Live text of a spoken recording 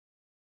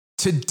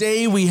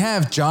Today we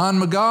have John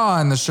McGaugh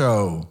on the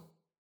show.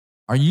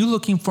 Are you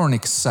looking for an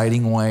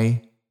exciting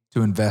way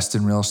to invest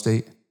in real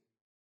estate?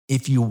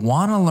 If you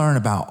want to learn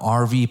about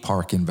RV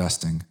park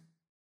investing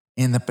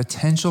and the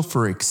potential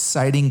for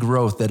exciting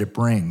growth that it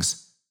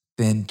brings,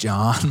 then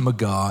John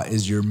McGaugh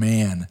is your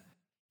man.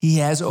 He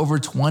has over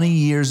 20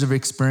 years of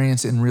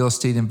experience in real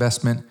estate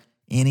investment,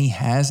 and he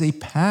has a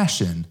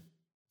passion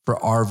for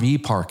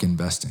RV park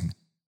investing.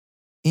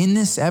 In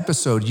this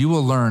episode, you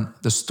will learn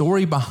the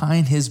story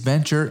behind his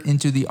venture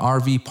into the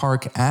RV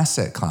park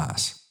asset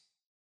class,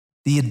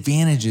 the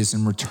advantages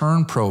and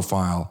return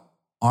profile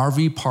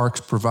RV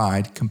parks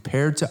provide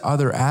compared to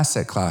other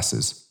asset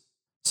classes,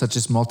 such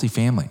as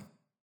multifamily,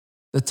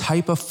 the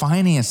type of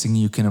financing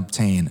you can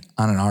obtain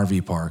on an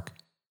RV park,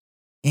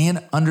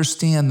 and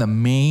understand the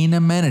main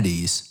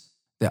amenities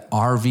that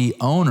RV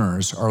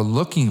owners are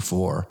looking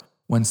for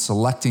when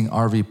selecting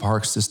RV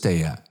parks to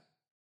stay at.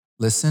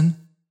 Listen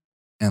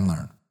and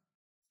learn.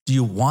 Do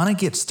you want to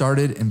get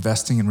started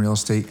investing in real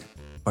estate,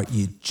 but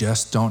you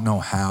just don't know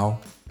how?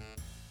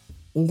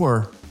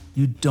 Or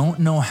you don't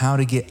know how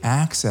to get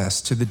access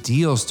to the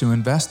deals to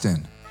invest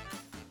in?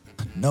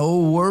 No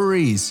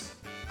worries.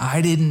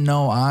 I didn't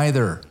know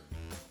either.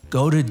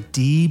 Go to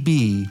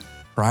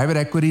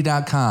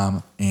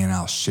dbprivateequity.com and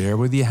I'll share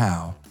with you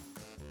how.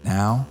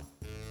 Now,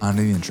 on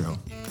to the intro.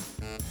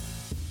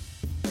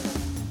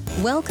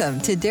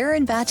 Welcome to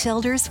Darren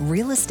Batchelder's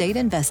Real Estate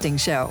Investing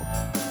Show.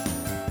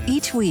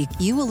 Each week,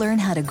 you will learn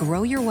how to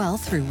grow your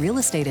wealth through real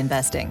estate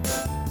investing.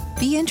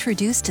 Be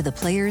introduced to the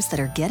players that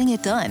are getting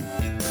it done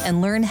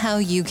and learn how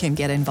you can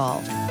get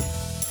involved.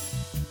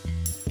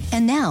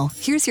 And now,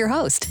 here's your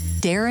host,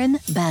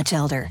 Darren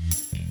Batchelder.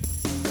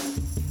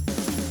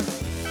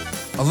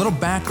 A little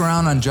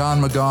background on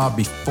John McGaugh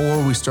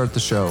before we start the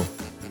show.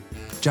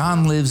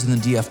 John lives in the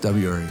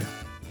DFW area.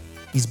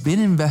 He's been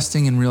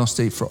investing in real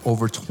estate for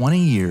over 20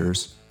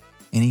 years,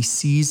 and he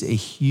sees a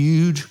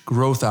huge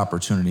growth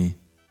opportunity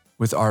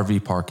with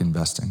RV park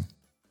investing.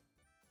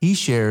 He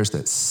shares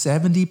that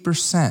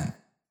 70%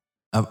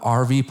 of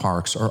RV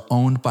parks are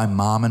owned by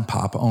mom and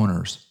pop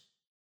owners.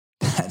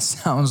 That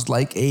sounds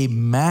like a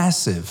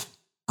massive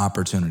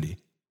opportunity.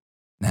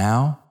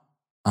 Now,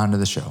 on to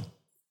the show.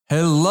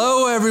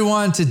 Hello,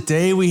 everyone.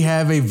 Today we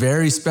have a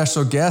very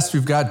special guest.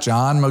 We've got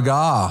John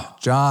McGaugh.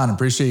 John,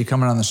 appreciate you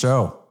coming on the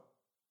show.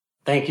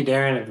 Thank you,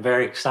 Darren. It's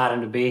very exciting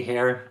to be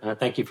here.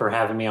 Thank you for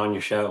having me on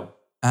your show.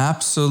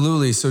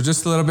 Absolutely. So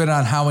just a little bit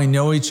on how we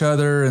know each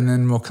other, and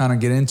then we'll kind of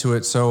get into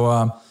it.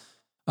 So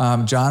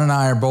John and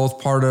I are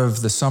both part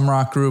of the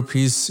Sumrock Group.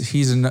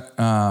 He's a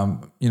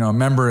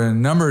member in a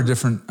number of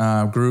different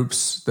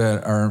groups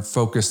that are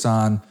focused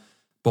on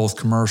both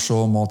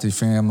commercial,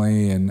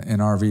 multifamily, and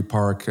RV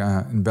park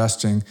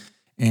investing.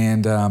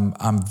 And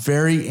I'm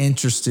very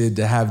interested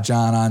to have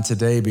John on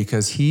today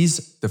because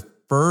he's the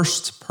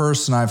first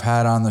person I've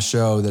had on the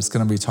show that's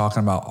going to be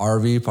talking about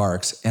RV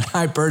parks. And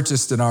I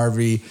purchased an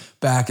RV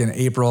back in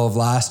April of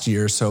last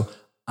year. So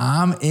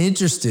I'm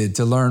interested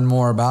to learn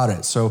more about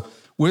it. So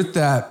with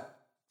that,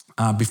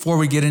 before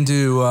we get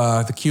into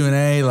the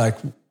Q&A,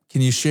 can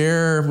you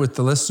share with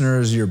the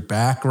listeners your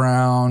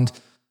background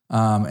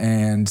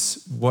and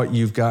what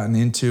you've gotten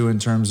into in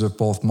terms of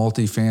both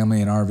multifamily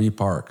and RV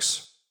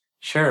parks?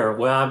 Sure.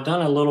 Well, I've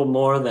done a little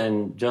more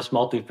than just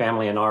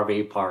multifamily and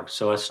RV parks.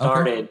 So I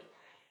started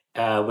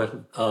with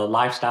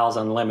Lifestyles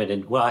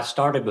Unlimited. Well, I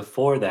started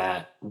before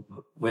that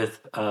with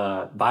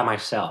by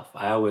myself.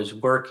 I was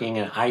working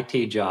an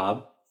IT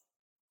job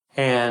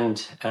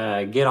and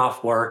get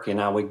off work,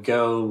 and I would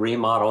go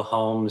remodel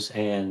homes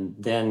and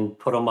then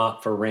put them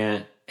up for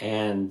rent.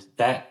 And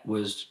that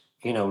was,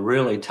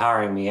 really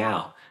tiring me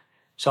out.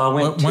 So I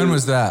went When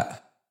was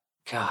that?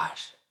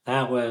 Gosh,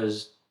 that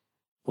was,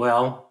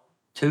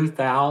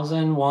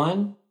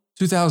 2001.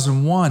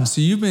 2001.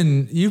 So you've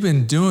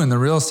been doing the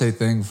real estate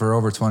thing for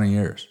over 20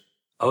 years.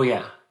 Oh,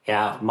 yeah.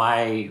 Yeah.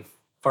 My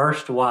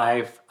first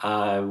wife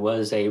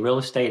was a real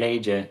estate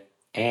agent,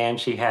 and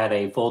she had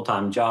a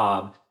full-time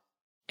job.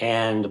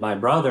 And my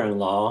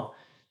brother-in-law,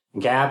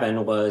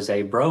 Gavin, was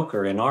a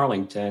broker in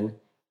Arlington,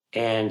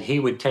 and he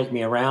would take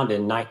me around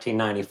in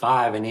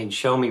 1995, and he'd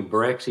show me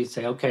bricks. He'd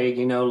say, okay,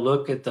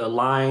 look at the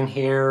line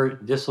here.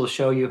 This will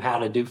show you how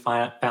to do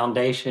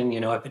foundation,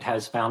 if it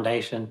has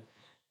foundation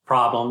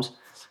problems.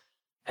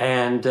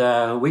 And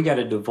we got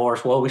a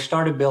divorce. Well, we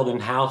started building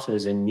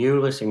houses in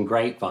Euless and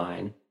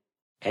Grapevine,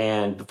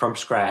 and from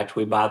scratch.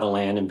 We buy the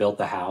land and built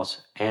the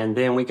house. And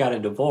then we got a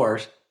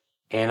divorce,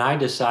 and I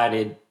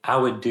decided I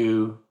would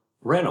do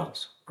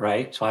rentals,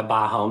 right? So I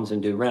buy homes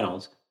and do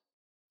rentals.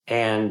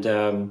 And,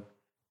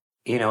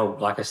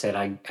 like I said,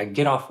 I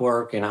get off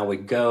work and I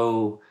would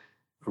go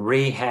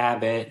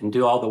rehab it and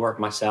do all the work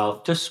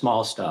myself, just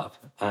small stuff.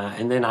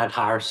 And then I'd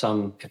hire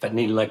some if I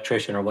need an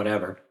electrician or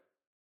whatever.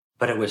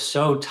 But it was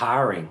so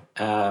tiring.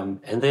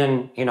 And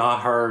then, I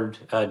heard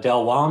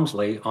Del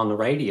Walmsley on the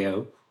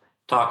radio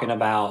talking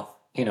about,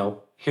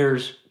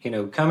 here's,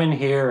 come in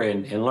here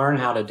and learn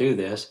how to do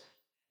this.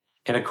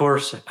 And of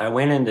course, I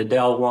went into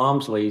Del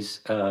Walmsley's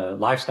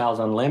Lifestyles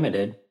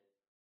Unlimited,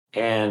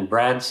 And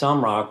Brad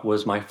Sumrock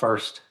was my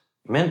first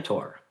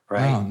mentor,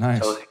 right? Oh,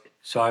 nice.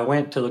 So I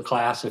went to the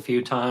class a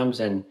few times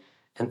and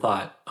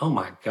thought, oh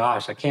my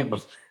gosh, I can't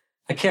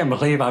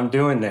believe I'm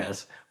doing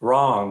this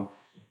wrong.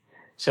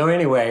 So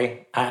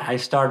anyway, I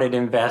started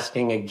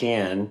investing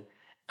again.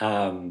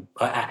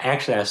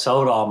 I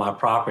sold all my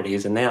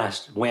properties, and then I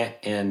went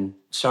and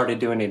started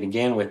doing it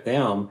again with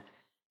them.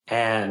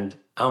 And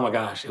oh my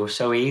gosh, it was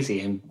so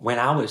easy. And when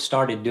I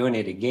started doing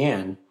it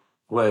again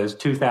was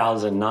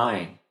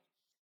 2009,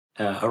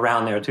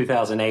 around there,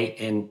 2008.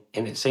 And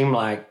it seemed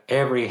like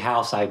every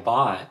house I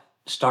bought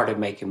started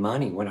making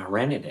money when I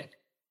rented it.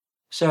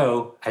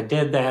 So I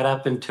did that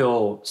up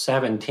until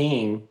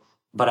 17,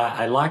 but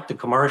I liked the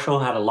commercial,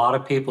 had a lot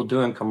of people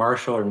doing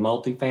commercial and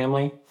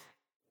multifamily.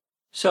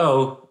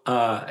 So,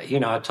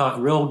 I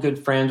taught real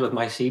good friends with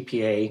my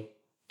CPA,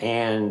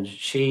 and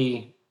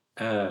she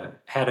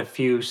had a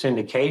few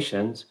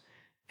syndications,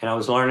 and I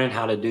was learning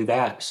how to do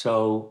that.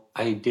 So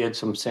I did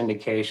some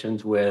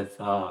syndications with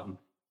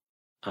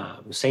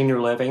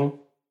senior living,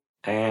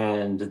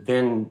 and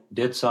then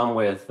did some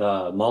with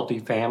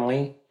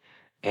multifamily,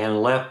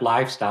 and left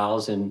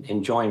Lifestyles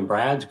and joined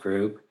Brad's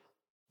group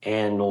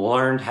and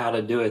learned how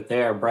to do it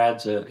there.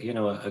 Brad's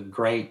a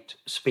great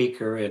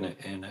speaker and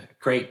a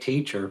great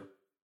teacher.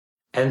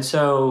 And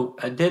so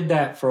I did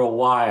that for a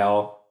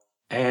while.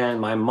 And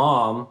my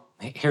mom,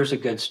 here's a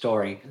good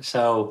story.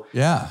 So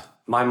yeah,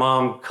 my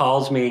mom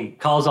calls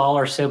all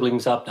our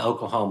siblings up to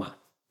Oklahoma.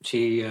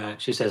 She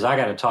says, I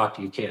got to talk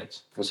to you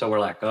kids. And so we're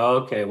like, oh,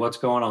 okay, what's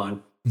going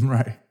on?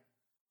 Right.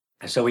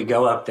 And so we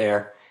go up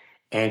there,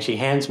 and she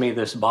hands me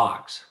this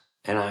box.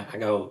 And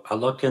I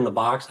look in the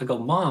box. I go,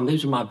 Mom,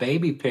 these are my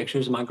baby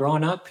pictures, my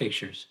growing up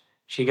pictures.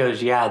 She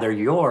goes, yeah, they're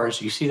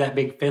yours. You see that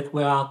big fifth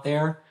wheel out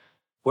there?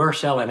 We're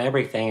selling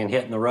everything and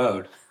hitting the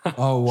road.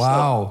 Oh,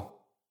 wow.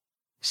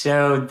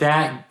 So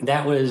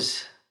that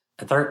was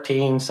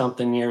 13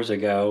 something years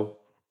ago.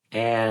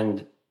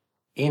 And,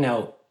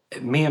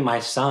 me and my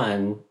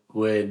son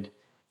would,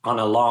 on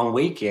a long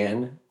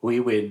weekend, we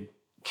would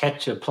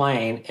catch a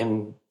plane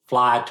and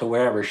fly to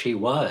wherever she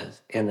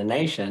was in the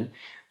nation.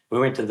 We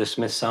went to the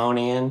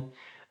Smithsonian.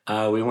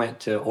 We went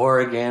to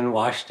Oregon,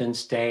 Washington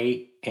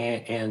State,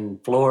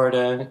 and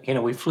Florida.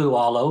 We flew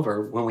all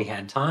over when we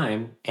had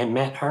time and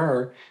met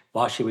her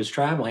while she was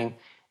traveling.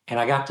 And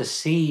I got to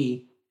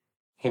see,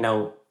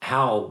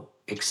 how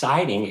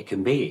exciting it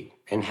can be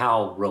and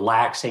how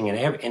relaxing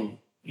and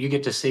you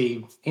get to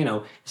see,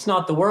 it's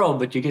not the world,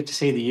 but you get to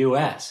see the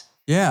U.S.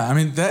 Yeah. I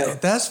mean,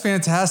 that's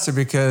fantastic,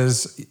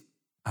 because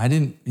I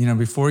didn't,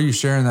 before you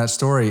sharing that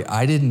story,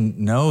 I didn't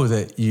know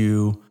that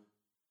you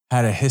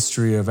had a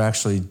history of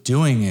actually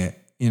doing it.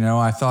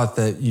 I thought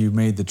that you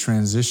made the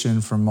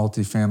transition from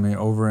multifamily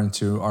over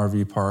into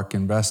RV park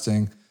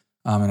investing.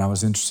 And I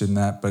was interested in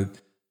that, but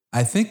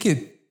I think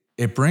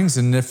it brings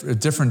a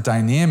different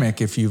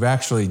dynamic if you've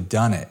actually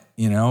done it,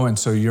 and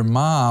so your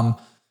mom,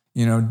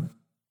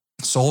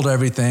 sold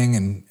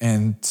everything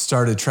and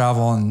started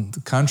traveling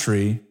the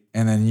country.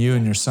 And then you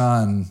and your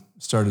son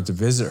started to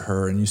visit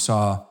her, and you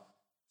saw,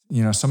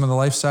 some of the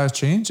lifestyle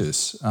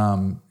changes,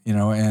 and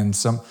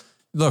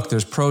look,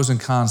 there's pros and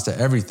cons to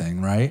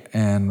everything, right?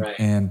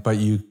 But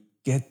you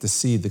get to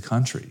see the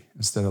country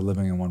instead of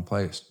living in one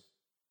place.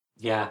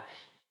 Yeah.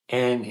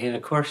 And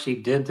of course she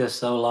did this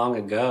so long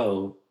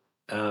ago.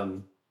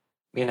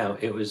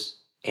 It was,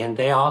 and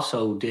they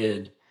also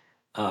did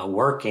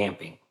work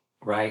camping,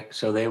 right?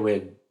 So they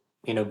would,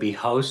 be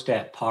host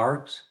at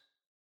parks.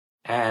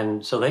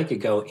 And so they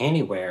could go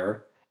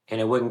anywhere, and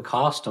it wouldn't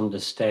cost them to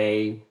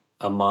stay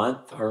a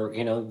month, or,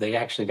 they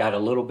actually got a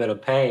little bit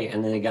of pay,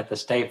 and then they got to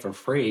stay for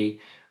free,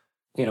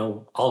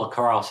 all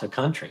across the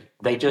country.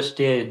 They just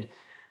did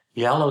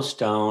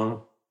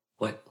Yellowstone.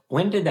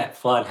 When did that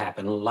flood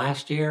happen?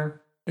 Last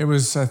year? It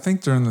was, I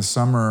think, during the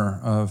summer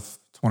of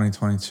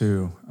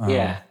 2022.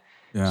 Yeah.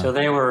 So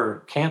they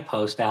were camp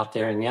host out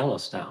there in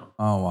Yellowstone.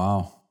 Oh,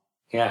 wow.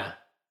 Yeah.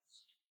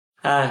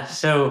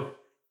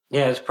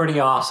 It's pretty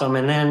awesome.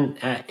 And then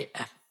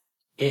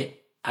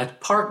I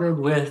partnered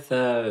with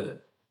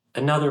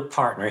another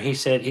partner. He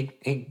said,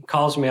 he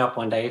calls me up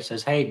one day. He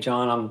says, hey,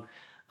 John,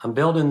 I'm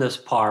building this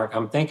park.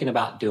 I'm thinking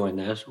about doing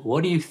this.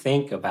 What do you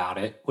think about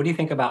it? What do you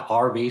think about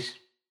RV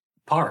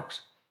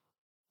parks?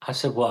 I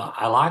said, well,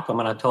 I like them.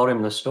 And I told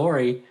him the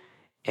story,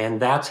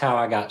 and that's how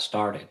I got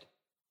started.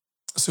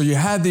 So you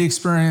had the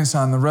experience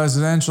on the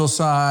residential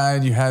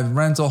side, you had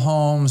rental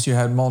homes, you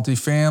had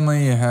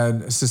multifamily, you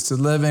had assisted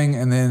living,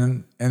 and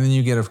then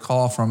you get a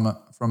call from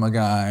a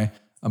guy,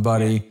 a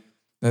buddy,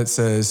 that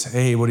says,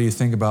 hey, what do you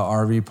think about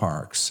RV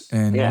parks?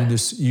 And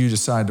you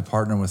decide to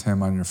partner with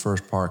him on your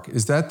first park.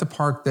 Is that the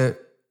park that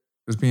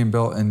was being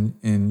built in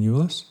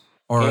Euless?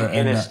 Or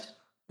in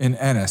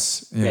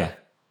Ennis? Yeah.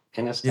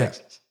 Ennis,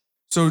 Texas.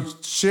 So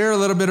share a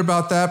little bit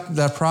about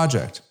that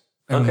project.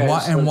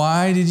 And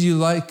why did you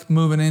like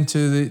moving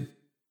into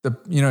the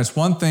it's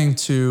one thing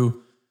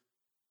to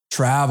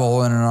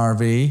travel in an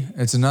RV.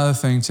 It's another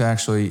thing to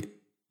actually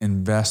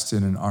invest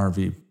in an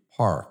RV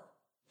park.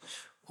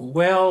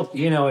 Well,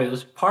 it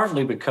was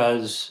partly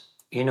because,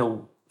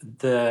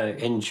 the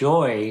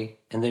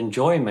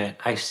enjoyment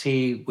I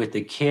see with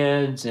the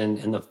kids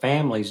and the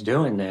families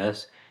doing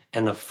this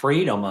and the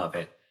freedom of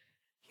it.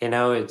 You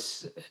know,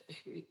 it's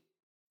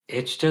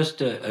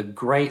just a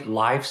great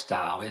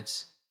lifestyle.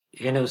 It's,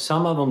 you know,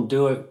 some of them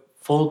do it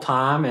full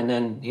time, and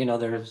then, you know,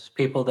 there's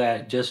people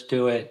that just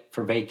do it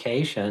for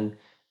vacation.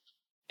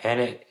 And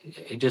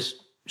it just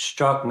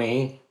struck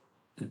me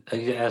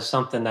as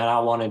something that I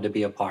wanted to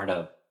be a part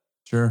of.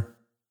 Sure.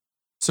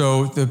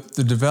 So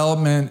the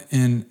development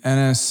in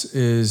Ennis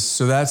is,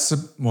 so that's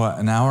what,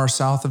 an hour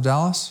south of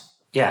Dallas?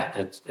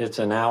 Yeah, it's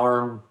an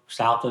hour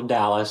south of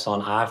Dallas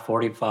on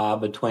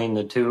I-45 between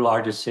the two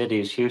largest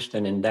cities,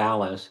 Houston and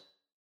Dallas.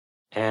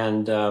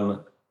 And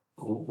I'm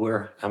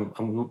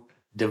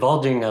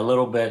divulging a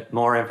little bit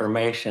more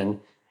information.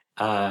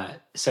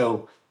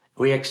 So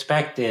we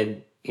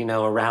expected, you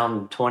know,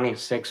 around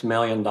 $26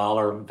 million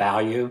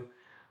value.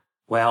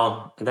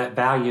 Well, that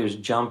value's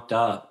jumped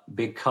up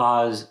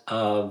because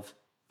of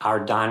our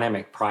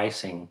dynamic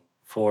pricing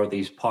for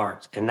these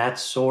parks. And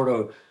that's sort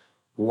of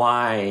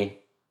why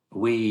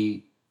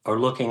we are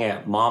looking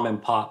at mom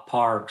and pop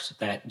parks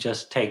that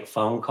just take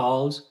phone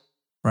calls,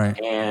 right,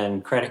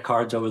 and credit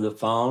cards over the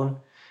phone.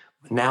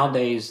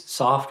 Nowadays,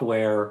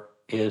 software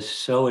is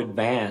so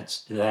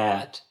advanced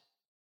that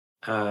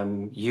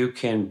you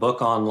can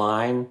book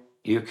online,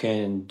 you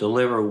can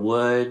deliver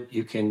wood,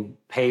 you can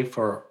pay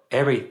for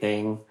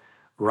everything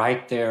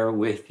right there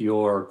with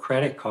your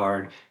credit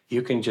card.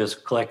 You can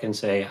just click and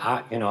say,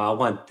 I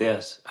want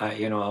this. I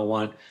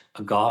want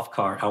a golf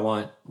cart. I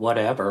want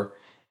whatever.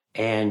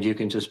 And you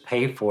can just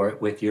pay for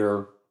it with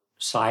your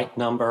site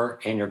number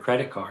and your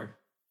credit card.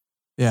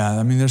 Yeah,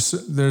 I mean,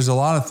 there's a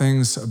lot of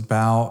things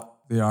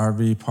about the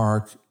RV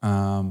park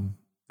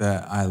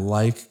that I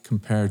like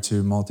compared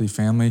to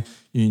multifamily.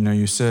 You know,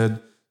 you said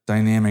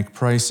dynamic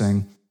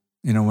pricing.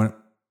 You know,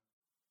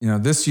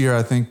 this year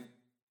I think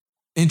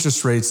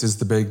interest rates is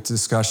the big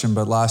discussion,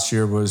 but last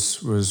year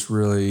was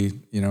really,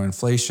 you know,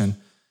 inflation,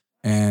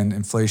 and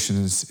inflation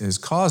is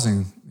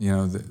causing, you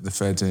know, the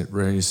Fed to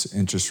raise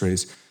interest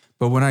rates.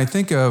 But when I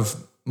think of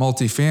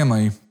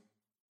multifamily,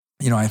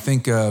 you know, I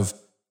think of,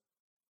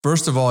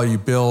 first of all, you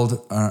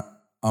build an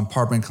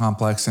apartment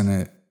complex in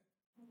it,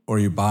 or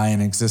you buy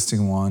an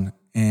existing one,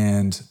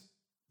 and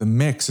the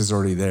mix is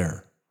already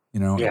there.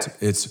 You know, yeah.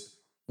 It's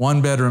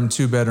 1 bedroom,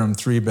 2 bedroom,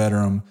 3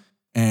 bedroom,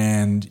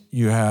 and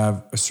you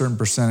have a certain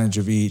percentage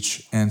of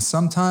each. And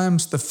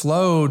sometimes the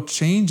flow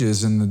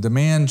changes and the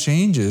demand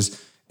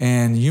changes,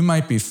 and you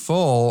might be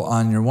full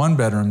on your 1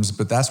 bedrooms,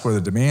 but that's where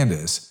the demand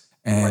is.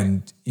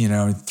 And, right, you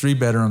know, 3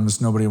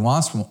 bedrooms, nobody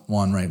wants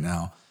one right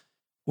now.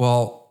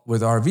 Well,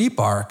 with RV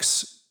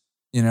parks,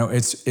 you know,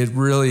 it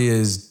really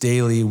is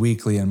daily,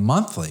 weekly, and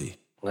monthly.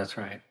 That's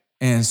right.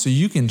 And so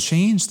you can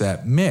change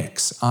that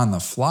mix on the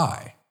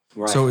fly.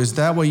 Right. So is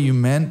that what you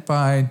meant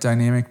by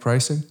dynamic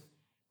pricing?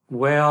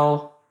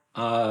 Well,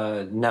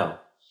 no.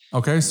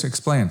 Okay, so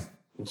explain.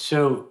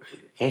 So,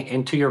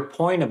 and to your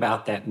point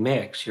about that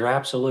mix, you're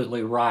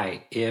absolutely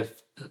right. If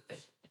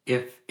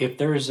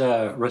there's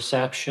a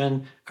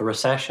recession,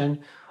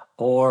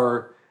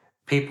 or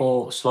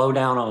people slow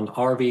down on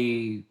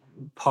RV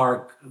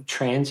park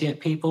transient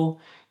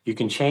people, you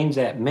can change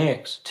that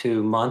mix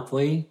to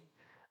monthly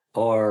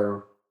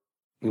or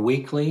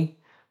weekly,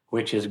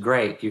 which is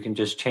great. You can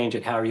just change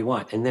it however you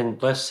want. And then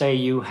let's say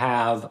you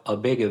have a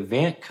big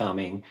event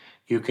coming,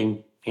 you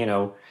can, you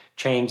know,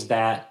 change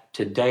that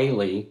to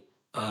daily.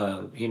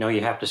 You know,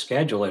 you have to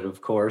schedule it,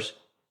 of course.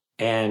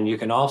 And you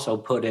can also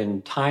put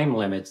in time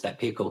limits that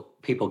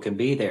people can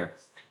be there.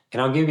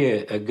 And I'll give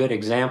you a good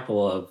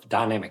example of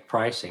dynamic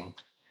pricing.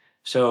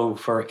 So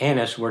for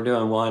Ennis, we're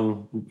doing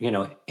one, you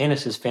know,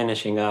 Ennis is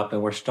finishing up,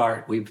 and we've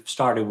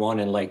started one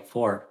in Lake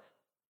Fork.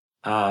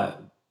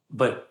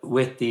 But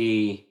with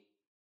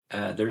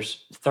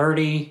there's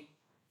 30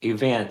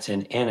 events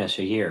in Ennis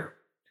a year.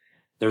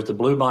 There's the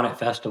Bluebonnet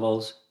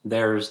Festivals,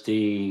 there's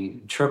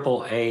the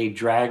AAA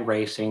drag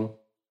racing,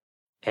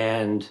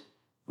 and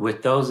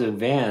with those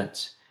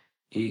events,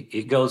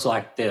 it goes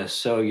like this.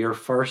 So your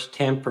first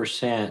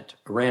 10%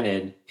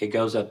 rented, it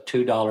goes up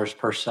 $2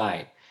 per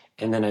site.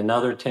 And then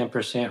another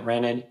 10%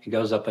 rented, it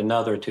goes up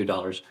another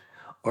 $2.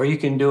 Or you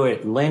can do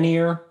it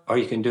linear, or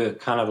you can do it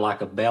kind of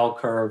like a bell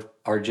curve,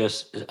 or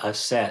just a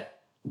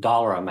set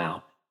dollar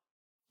amount.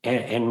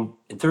 And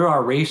through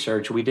our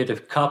research, we did a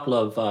couple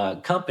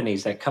of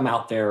companies that come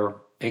out there,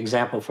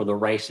 example for the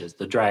races,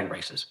 the drag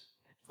races.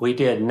 We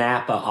did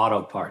Napa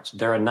Auto Parts.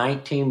 They're a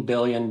 $19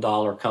 billion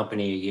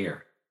company a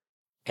year.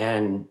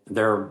 And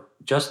they're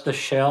just the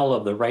shell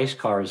of the race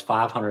car is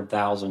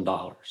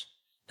 $500,000.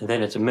 And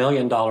then it's $1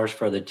 million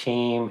for the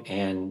team.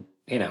 And,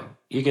 you know,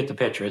 you get the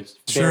picture. It's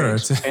sure,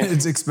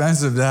 it's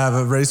expensive to have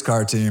a race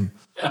car team.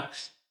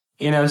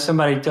 You know,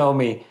 somebody told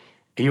me,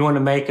 you want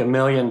to make $1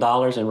 million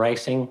in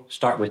racing,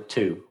 start with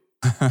 2.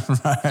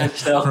 Right,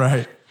 so,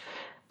 right.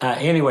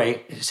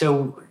 Anyway,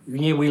 so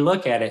we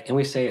look at it and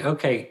we say,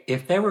 okay,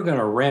 if they were going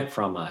to rent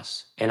from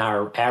us, and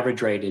our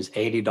average rate is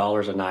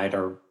 $80 a night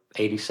or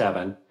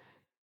 $87,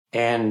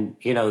 And,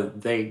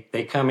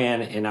 they come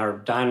in and our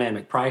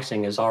dynamic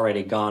pricing has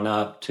already gone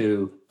up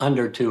to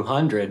under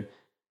 200.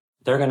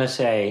 They're going to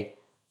say,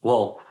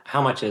 well,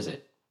 how much is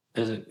it?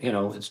 Is it,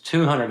 it's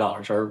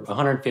 $200 or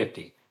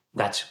 $150.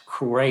 That's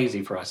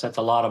crazy for us. That's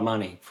a lot of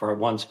money for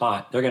one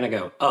spot. They're going to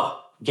go,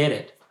 oh, get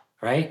it,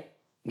 right?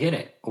 Get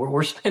it.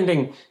 We're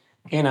spending,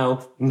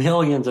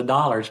 millions of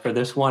dollars for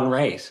this one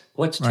race.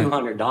 What's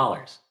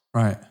 $200?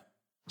 Right.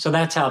 So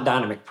that's how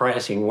dynamic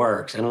pricing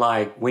works. And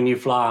like when you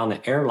fly on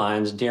the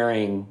airlines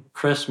during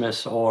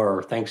Christmas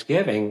or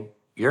Thanksgiving,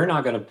 you're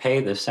not going to pay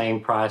the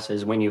same price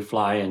as when you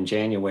fly in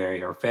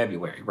January or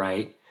February,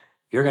 right?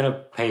 You're going to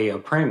pay a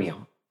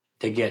premium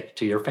to get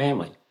to your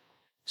family.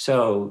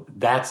 So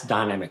that's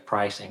dynamic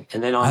pricing.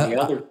 And then on the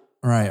other...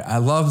 Right. I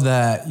love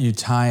that you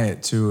tie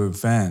it to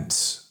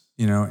events,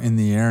 in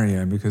the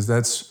area, because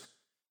that's,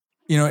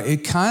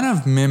 it kind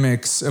of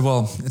mimics,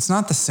 well, it's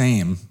not the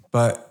same,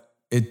 but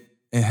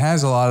it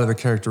has a lot of the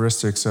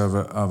characteristics of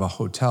a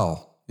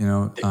hotel,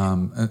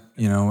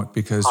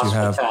 because you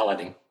have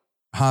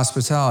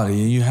hospitality,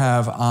 you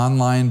have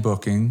online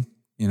booking,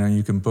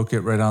 you can book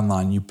it right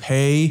online. You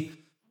pay,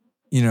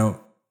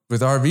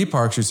 with RV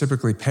parks, you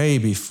typically pay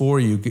before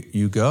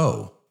you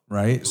go,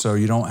 right? So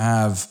you don't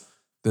have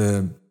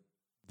the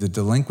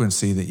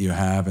delinquency that you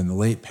have and the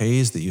late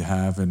pays that you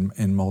have in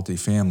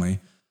multifamily.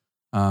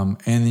 And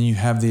then you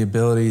have the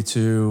ability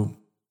to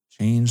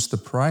change the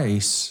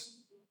price.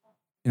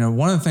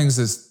 One of the things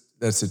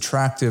that's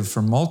attractive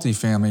for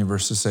multifamily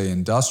versus, say,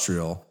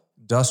 industrial,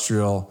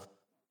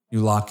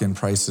 you lock in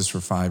prices for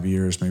 5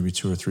 years, maybe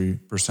 2 or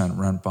 3%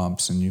 rent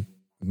bumps, and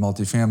with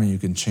multifamily, you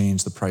can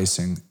change the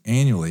pricing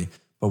annually.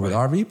 But with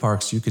RV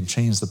parks, you can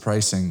change the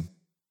pricing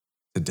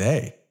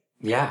today.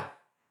 Yeah.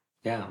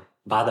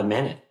 By the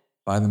minute.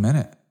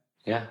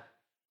 Yeah.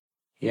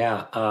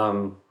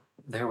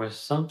 There was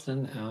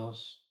something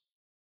else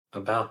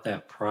about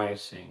that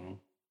pricing.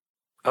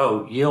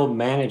 Oh, yield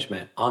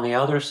management. On the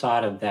other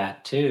side of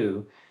that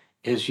too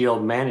is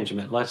yield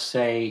management. Let's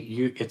say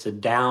it's a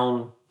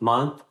down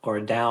month or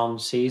a down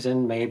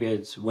season. Maybe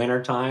it's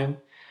wintertime.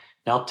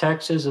 Now,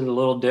 Texas is a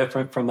little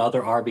different from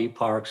other RV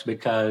parks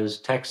because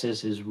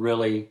Texas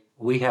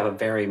we have a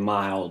very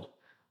mild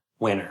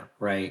winter,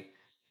 right?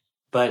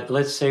 But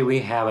let's say we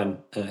have a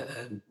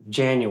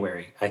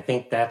January. I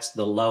think that's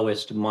the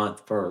lowest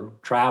month for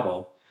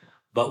travel,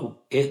 but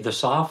the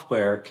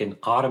software can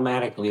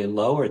automatically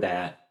lower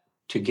that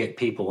to get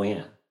people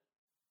in.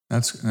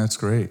 That's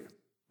great.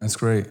 That's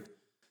great.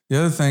 The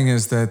other thing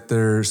is that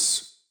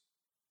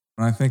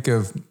when I think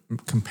of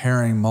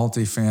comparing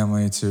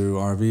multifamily to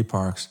RV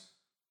parks,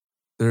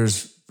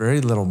 there's very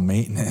little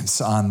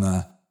maintenance on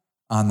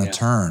the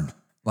turn.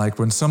 Like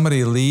when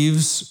somebody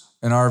leaves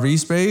an RV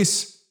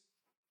space,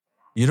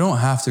 you don't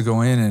have to go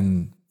in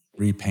and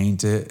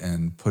repaint it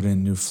and put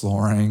in new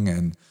flooring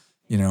and,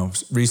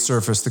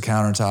 resurface the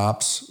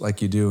countertops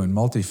like you do in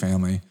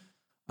multifamily.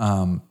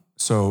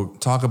 So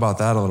talk about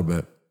that a little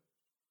bit.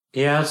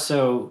 Yeah,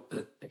 so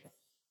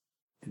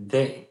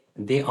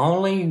the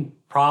only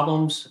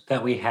problems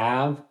that we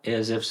have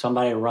is if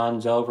somebody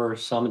runs over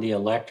some of the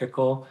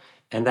electrical,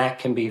 and that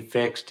can be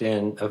fixed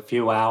in a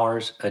few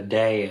hours a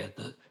day at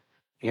the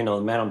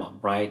minimum,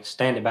 right?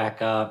 Stand it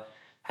back up,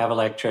 have an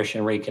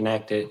electrician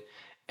reconnect it,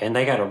 and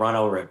they got to run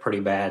over it pretty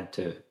bad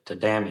to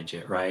damage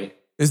it, right?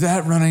 Is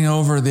that running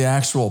over the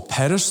actual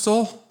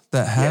pedestal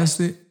that has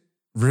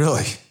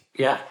really?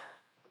 Yeah.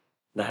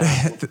 They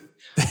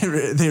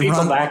people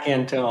run back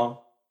into them.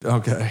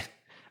 Okay.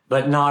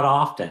 But not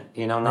often,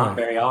 not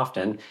very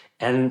often.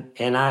 And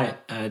I,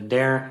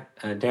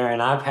 Darren,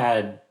 I've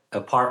had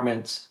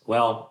apartments.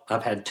 Well,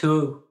 I've had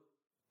two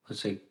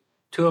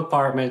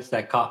apartments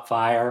that caught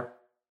fire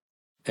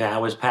that I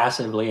was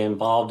passively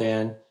involved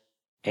in,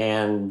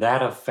 and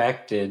that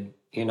affected,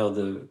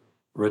 the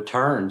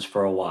returns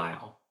for a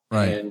while.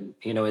 Right. And,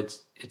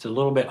 it's a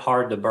little bit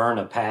hard to burn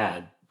a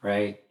pad,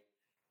 right?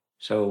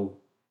 So,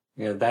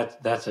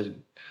 that's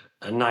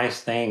a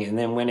nice thing. And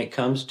then when it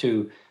comes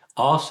to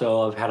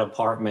also, I've had an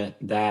apartment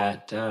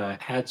that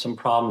had some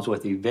problems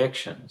with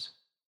evictions,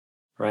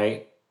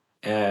 right?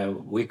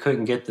 We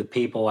couldn't get the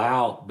people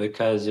out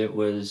because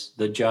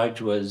the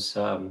judge was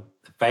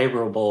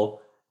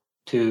favorable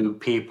to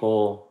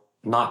people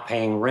not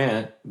paying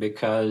rent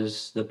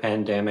because the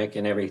pandemic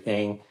and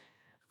everything.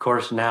 Of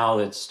course, now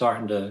it's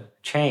starting to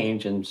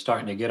change and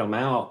starting to get them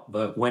out.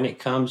 But when it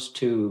comes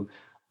to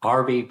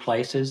RV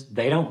places,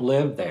 they don't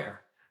live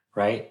there,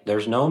 right?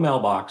 There's no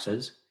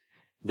mailboxes.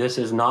 This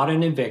is not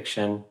an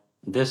eviction.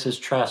 This is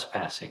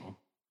trespassing.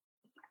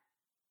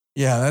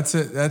 Yeah,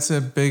 that's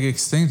a big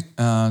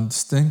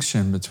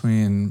distinction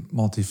between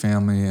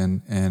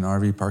multifamily and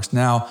RV parks.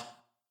 Now,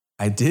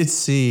 I did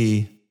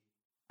see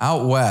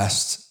out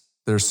west,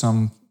 there's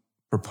some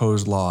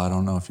proposed law. I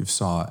don't know if you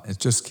saw it. It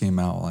just came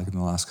out like in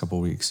the last couple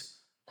of weeks.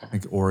 I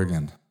think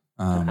Oregon.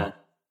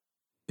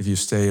 If you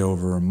stay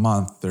over a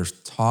month, they're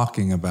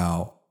talking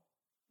about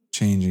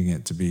changing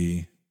it to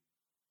be,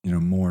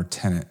 more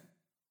tenant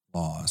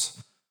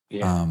laws.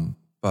 Yeah.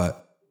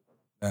 But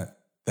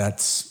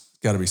that's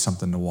got to be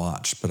something to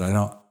watch. But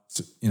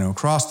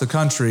across the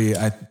country,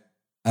 I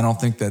don't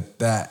think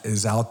that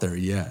is out there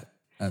yet.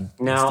 And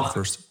Now, that's the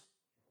first.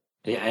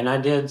 yeah, and I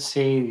did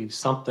see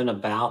something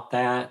about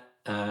that.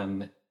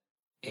 And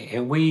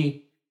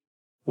we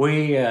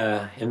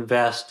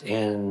invest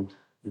in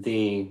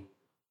the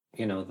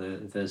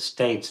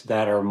states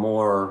that are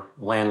more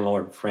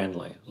landlord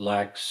friendly,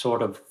 like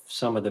sort of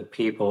some of the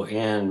people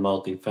in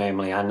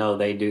multifamily. I know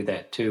they do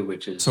that too,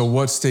 which is So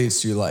what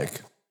states do you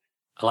like?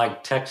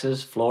 like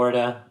Texas,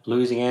 Florida,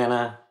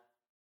 Louisiana,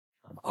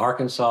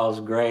 Arkansas is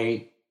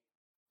great.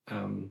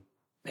 And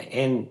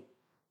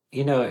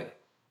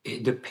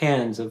it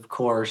depends, of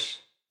course,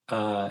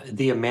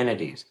 the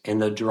amenities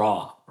and the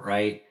draw,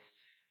 right?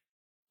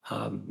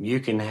 You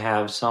can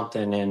have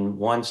something in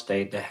one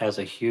state that has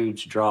a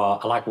huge draw.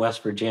 I like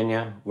West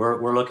Virginia.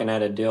 We're looking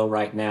at a deal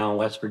right now in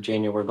West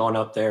Virginia. We're going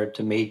up there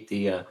to meet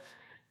the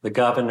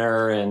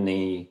governor and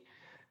the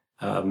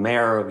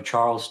mayor of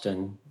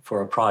Charleston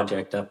for a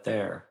project up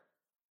there.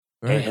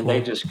 Very And cool.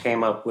 they just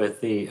came out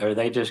with the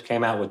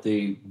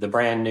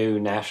brand new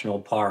national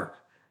park,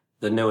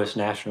 the newest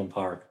national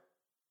park.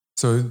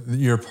 So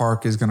your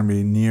park is going to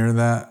be near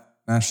that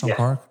national Yeah.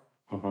 park?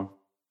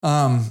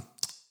 Mm-hmm.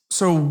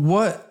 So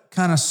what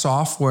kind of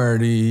software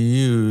do you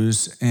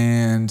use,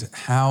 and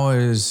how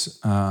is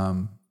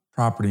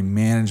property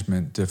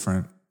management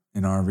different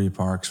in RV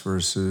parks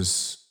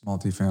versus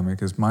multifamily?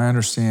 Because my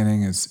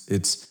understanding is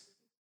it's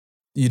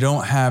you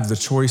don't have the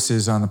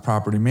choices on the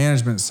property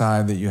management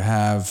side that you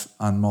have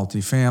on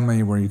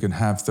multifamily, where you can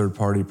have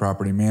third-party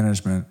property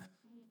management.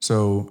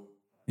 So,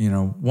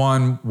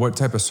 one, what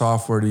type of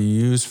software do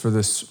you use for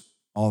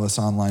all this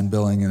online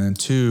billing? And then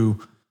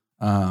two,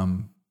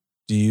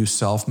 do you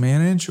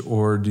self-manage,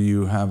 or do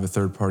you have a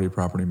third-party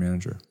property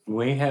manager?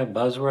 We have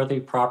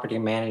Buzzworthy Property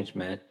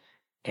Management,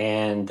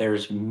 and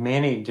there's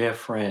many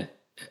different.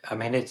 I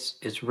mean,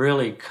 it's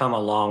really come a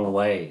long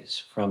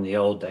ways from the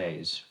old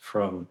days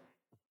from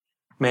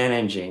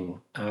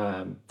managing.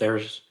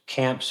 There's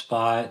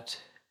CampSpot,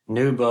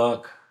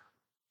 NewBook,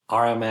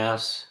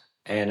 RMS,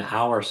 and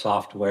our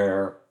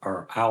software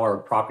or our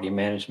property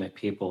management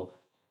people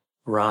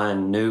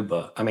run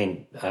NewBook. I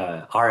mean,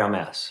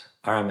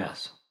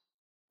 RMS.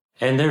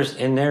 And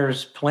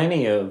there's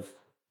plenty of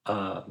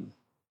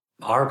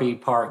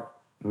RV park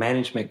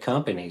management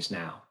companies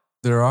now.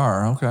 There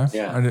are, okay.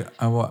 Yeah.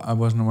 I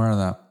wasn't aware of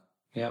that.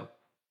 Yep.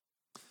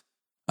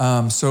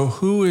 So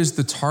who is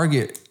the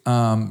target?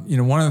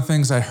 One of the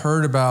things I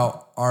heard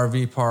about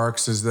RV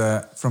parks is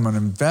that from an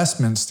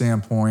investment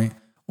standpoint,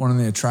 one of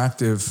the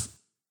attractive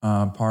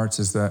parts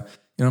is that,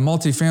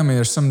 multifamily,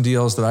 there's some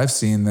deals that I've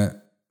seen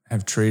that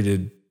have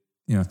traded,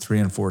 3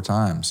 and 4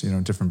 times,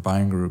 different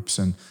buying groups.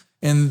 And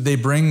they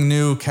bring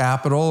new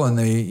capital, and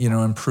they,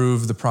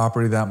 improve the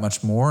property that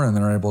much more, and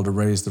they're able to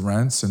raise the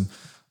rents. And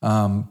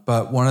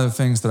but one of the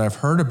things that I've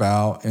heard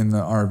about in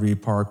the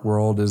RV park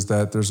world is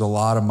that there's a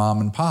lot of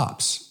mom and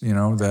pops,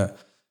 that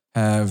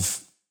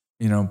have,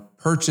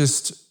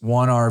 purchased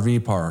one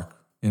RV park,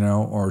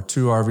 or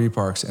 2 RV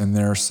parks, and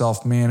they're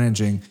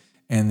self-managing,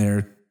 and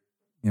they're,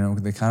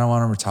 they kind of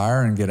want to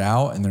retire and get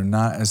out, and they're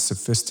not as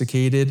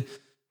sophisticated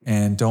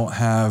and don't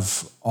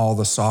have all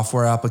the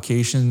software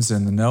applications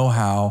and the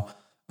know-how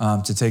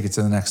to take it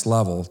to the next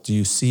level. Do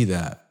you see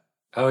that?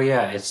 Oh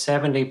yeah, it's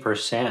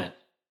 70%.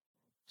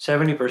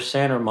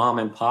 70% are mom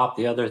and pop.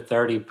 The other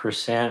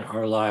 30%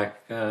 are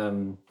like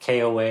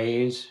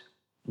KOAs,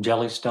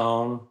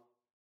 Jellystone,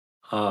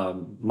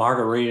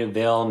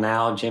 Margaritaville.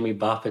 Now Jimmy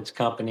Buffett's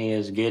company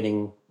is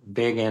getting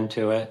big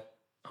into it.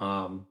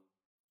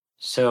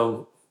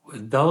 So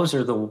those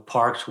are the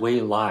parks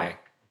we like.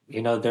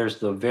 There's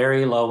the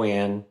very low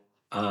end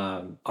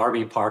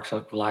RV parks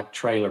like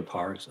trailer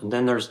parks. And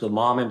then there's the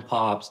mom and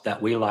pops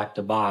that we like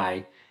to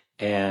buy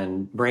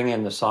and bring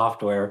in the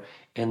software.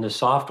 And the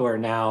software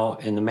now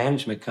in the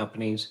management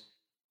companies,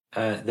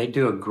 they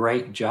do a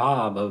great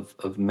job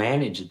of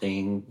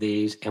managing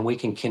these, and we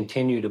can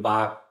continue to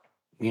buy,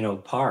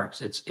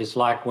 parks. It's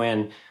like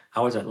when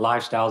I was at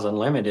Lifestyles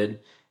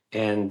Unlimited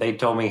and they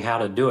told me how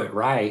to do it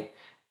right.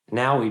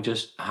 Now we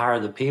just hire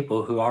the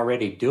people who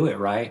already do it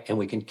right, and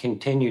we can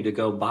continue to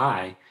go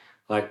buy.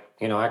 Like,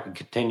 I could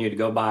continue to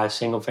go buy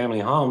single family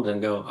homes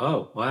and go,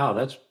 oh, wow,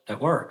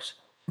 that works.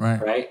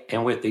 Right.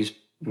 And with these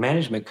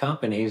management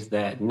companies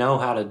that know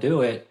how to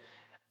do it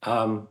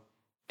and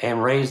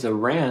raise the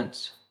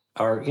rents,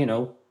 or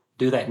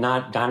do that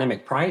not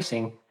dynamic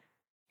pricing,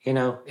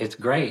 it's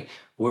great.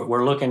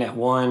 We're looking at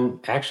one.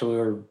 Actually,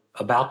 we're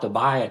about to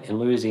buy it in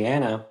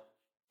Louisiana,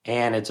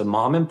 and it's a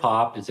mom and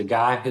pop. It's a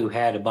guy who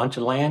had a bunch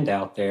of land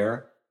out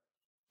there,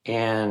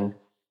 and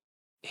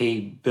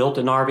he built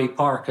an RV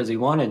park because he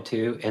wanted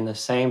to. And the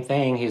same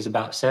thing, he's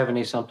about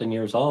 70 something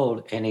years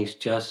old, and he's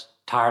just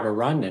tired of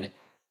running it.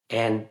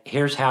 And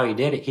here's how he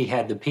did it. He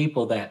had the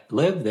people that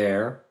live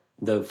there,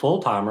 the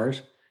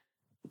full-timers,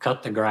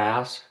 cut the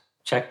grass,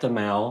 check the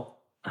mail,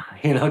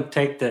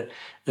 take the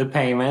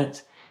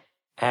payments.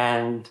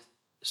 And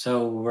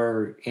so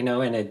we're,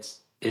 and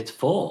it's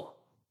full.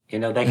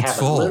 They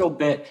have a little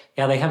bit.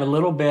 Yeah, they have a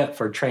little bit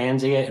for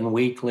transient and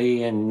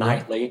weekly and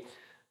nightly.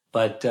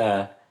 But,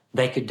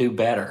 they could do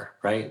better,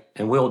 right?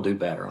 And we'll do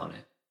better on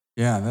it.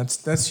 Yeah,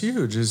 that's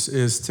huge.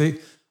 Is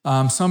take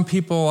some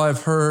people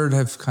I've heard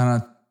have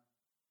kind of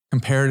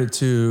compared it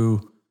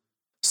to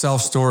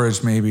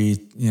self-storage maybe,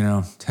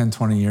 10,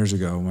 20 years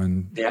ago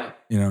when,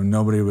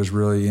 nobody was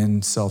really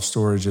in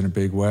self-storage in a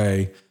big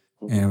way.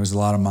 And it was a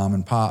lot of mom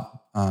and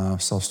pop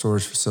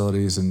self-storage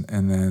facilities. And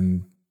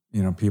then,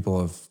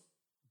 people have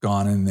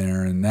gone in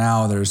there, and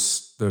now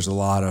there's a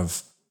lot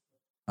of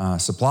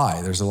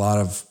supply. There's a lot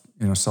of,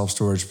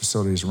 self-storage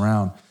facilities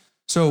around.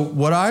 So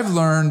what I've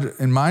learned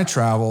in my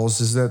travels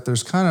is that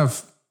there's kind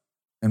of,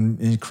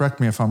 and you correct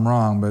me if I'm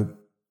wrong, but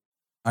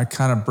I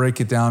kind of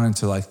break it down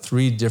into like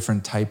 3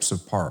 different types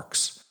of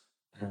parks.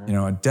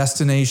 A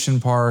destination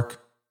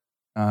park,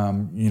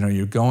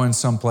 you're going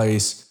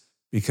someplace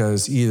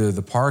because either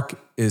the park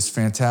is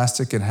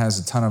fantastic and has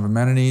a ton of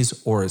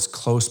amenities, or it's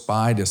close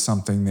by to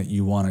something that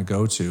you want to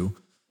go to.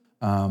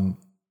 A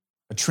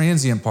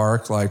transient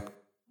park, like,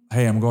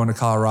 hey, I'm going to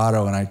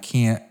Colorado and I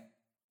can't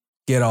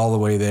get all the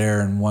way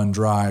there in one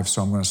drive,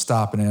 so I'm going to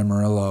stop in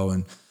Amarillo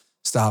and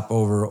stop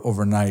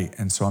overnight.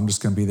 And so I'm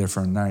just going to be there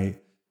for a night.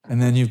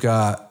 And then you've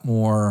got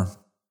more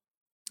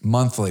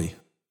monthly,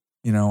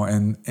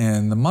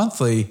 and the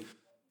monthly,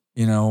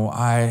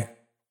 I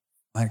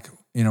like,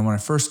 when I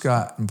first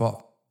got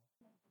involved,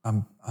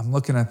 I'm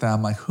looking at that.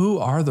 I'm like, who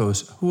are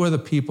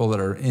the people that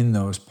are in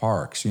those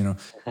parks? And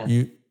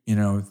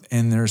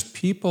there's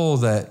people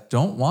that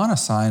don't want to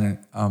sign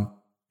an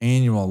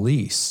annual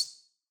lease,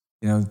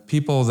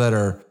 people that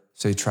are,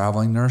 say,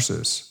 traveling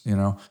nurses,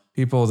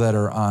 people that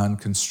are on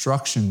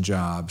construction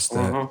jobs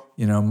that,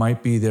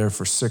 might be there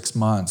for 6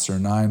 months or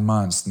 9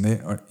 months. And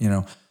they,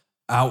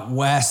 out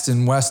west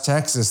in West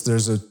Texas,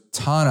 there's a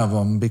ton of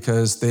them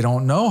because they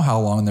don't know how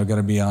long they're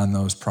going to be on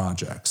those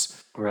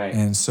projects. Right.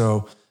 And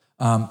so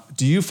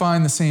do you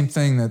find the same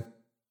thing, that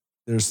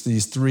there's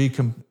these 3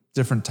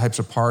 different types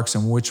of parks,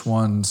 and which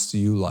ones do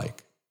you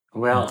like?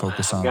 Well,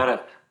 focus on?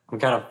 I've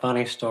got a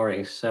funny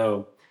story.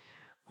 So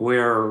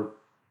we're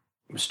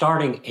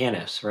starting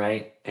Ennis,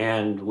 right?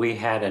 And we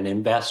had an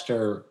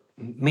investor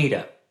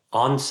meetup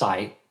on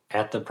site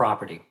at the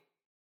property.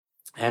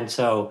 And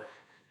so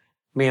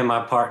me and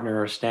my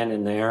partner are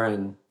standing there,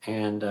 and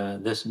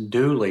this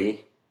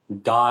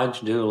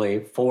Dodge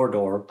Dually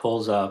 4-door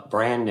pulls up,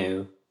 brand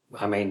new.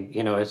 I mean,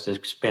 it's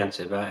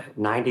expensive,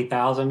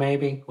 $90,000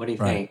 maybe. What do you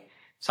think?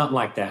 Something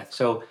like that.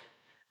 So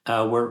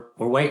we're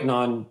waiting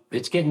on.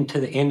 It's getting to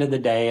the end of the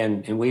day,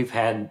 and we've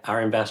had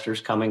our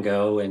investors come and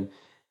go, and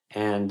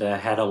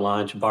had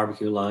a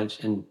barbecue lunch,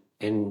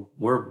 and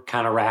we're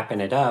kind of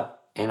wrapping it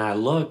up. And I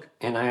look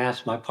and I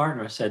asked my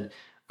partner, I said,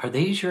 "Are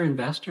these your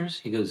investors?"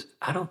 He goes,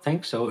 "I don't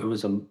think so." It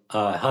was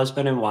a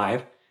husband and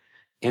wife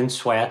in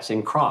sweats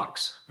and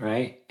Crocs,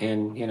 right?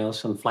 And,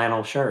 some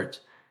flannel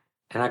shirts.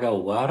 And I go,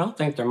 "Well, I don't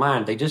think they're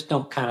mine. They just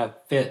don't kind of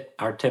fit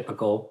our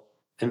typical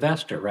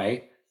investor,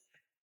 right?"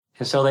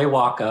 And so they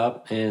walk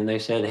up and they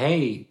said,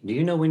 "Hey, do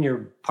you know when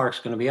your park's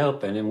going to be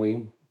open?" And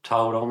we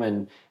told them,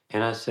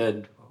 and I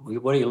said,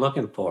 "What are you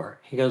looking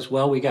for?" He goes,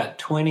 "Well, we got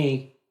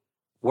 20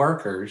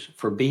 workers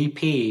for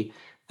BP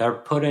that are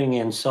putting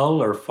in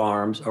solar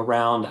farms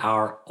around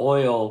our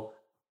oil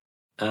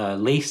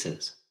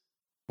leases."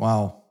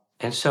 Wow.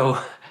 And so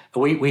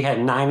we had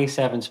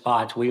 97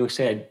 spots. We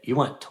said, "You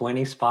want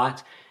 20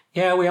 spots?"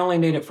 "Yeah, we only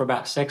need it for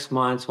about 6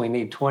 months. We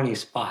need 20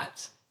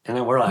 spots." And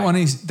then we're like,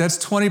 20,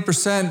 that's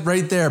 20%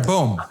 right there.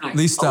 Boom.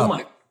 Leased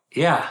up.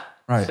 Yeah.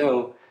 Right.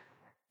 So,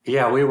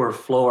 yeah, we were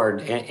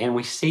floored. And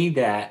we see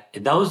that.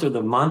 Those are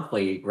the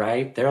monthly,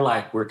 right? They're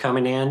like, we're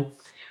coming in.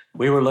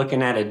 We were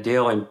looking at a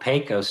deal in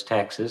Pecos,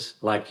 Texas,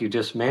 like you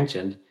just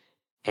mentioned.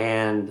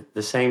 And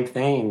the same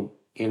thing,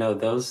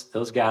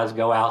 those guys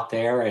go out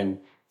there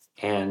and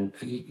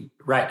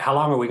right, how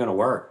long are we going to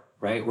work,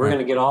 right? We're going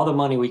to get all the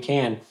money we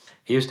can.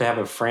 I used to have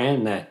a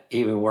friend that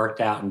even worked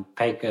out in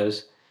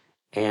Pecos.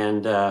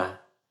 And, I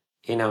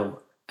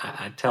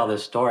tell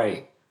this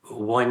story.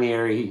 One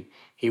year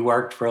he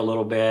worked for a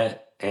little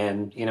bit,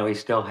 and, he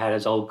still had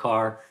his old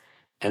car.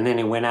 And then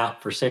he went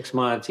out for 6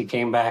 months. He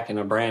came back in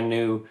a brand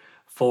new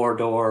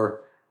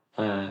 4-door,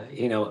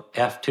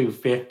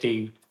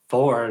 F-250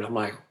 Ford. I'm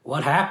like,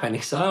 "What happened?"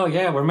 He said, "Oh,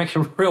 yeah, we're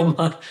making real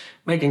money,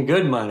 making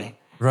good money."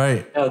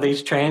 Right.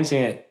 These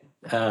transient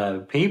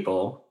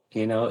people,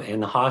 in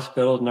the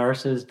hospital,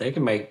 nurses, they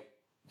can make,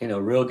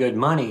 real good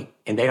money,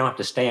 and they don't have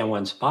to stay in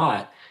one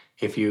spot.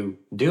 If you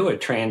do a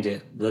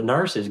transit, the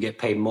nurses get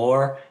paid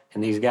more,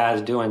 and these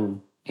guys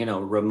doing,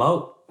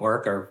 remote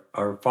work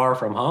or far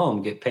from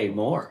home get paid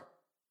more.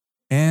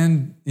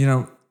 And,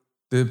 the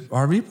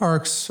RV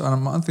parks on a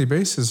monthly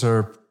basis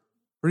are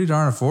pretty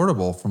darn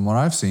affordable from what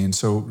I've seen.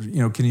 So,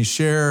 can you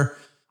share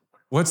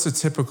what's the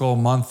typical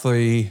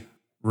monthly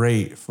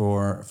rate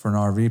for an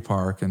RV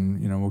park?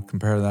 And, we'll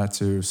compare that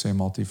to, say,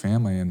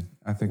 multifamily. And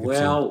I think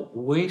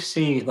we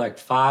see like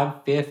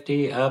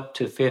 $550 up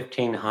to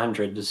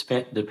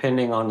 $1,500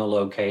 depending on the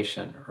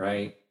location,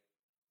 right?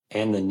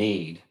 And the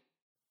need.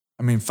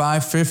 I mean,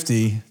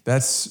 $550,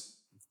 that's,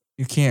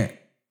 you can't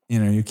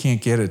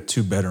get a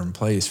 2-bedroom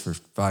place for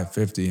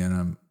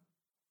 $550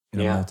 in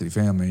Yeah.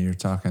 multifamily, you're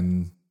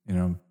talking,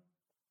 $1,000,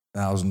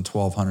 $1,200,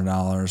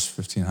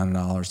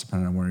 $1,500,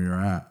 depending on where you're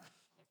at.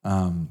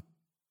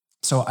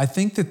 So I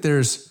think that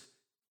there's,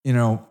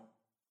 and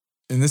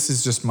this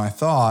is just my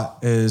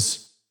thought,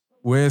 is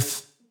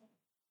with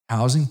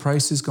housing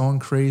prices going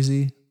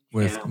crazy,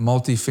 with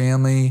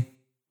multifamily,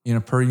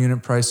 per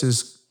unit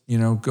prices,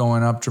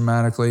 going up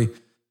dramatically,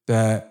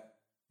 that,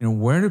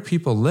 where do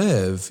people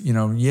live?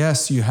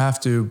 Yes, you have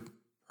to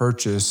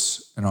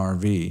purchase an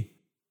RV,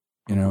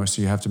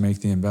 so you have to make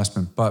the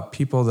investment, but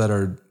people that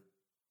are,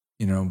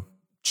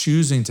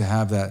 choosing to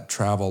have that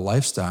travel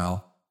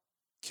lifestyle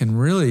can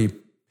really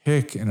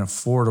pick an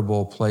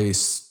affordable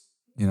place,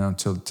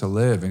 to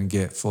live and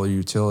get full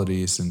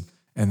utilities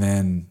and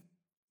then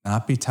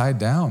not be tied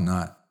down,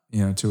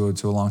 to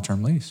a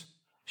long-term lease.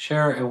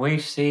 Sure. And we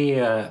see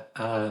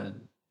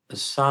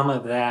some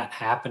of that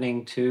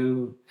happening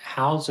to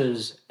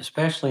houses,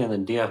 especially in the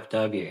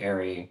DFW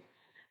area.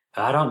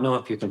 I don't know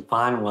if you can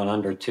find one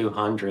under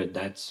 200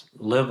 that's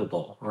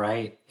livable,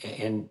 right?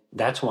 And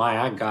that's why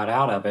I got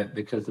out of it,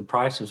 because the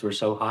prices were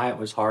so high, it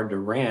was hard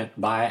to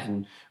buy it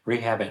and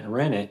rehab it and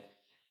rent it.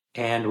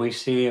 And we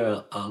see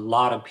a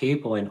lot of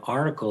people in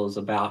articles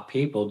about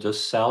people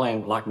just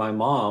selling, like my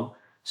mom,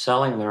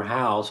 selling their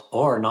house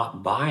or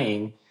not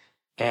buying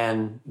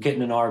and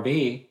getting an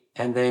RV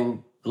and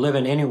then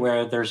living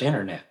anywhere there's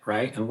internet,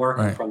 right? And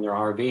working from their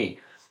RV.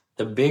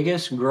 The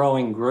biggest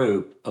growing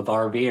group of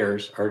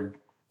RVers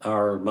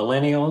are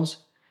millennials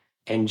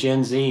and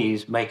Gen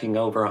Zs making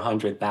over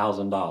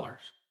 $100,000.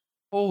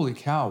 Holy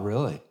cow,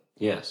 really?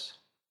 Yes.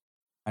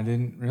 I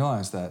didn't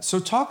realize that. So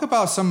talk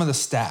about some of the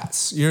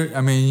stats.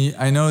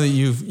 I know that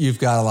you've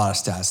got a lot of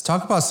stats.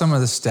 Talk about some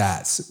of the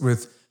stats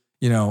with,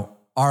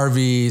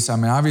 RVs. I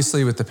mean,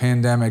 obviously with the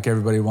pandemic,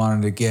 everybody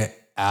wanted to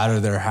get out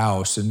of their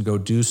house and go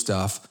do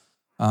stuff.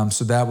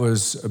 So that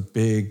was a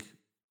big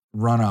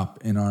run up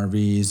in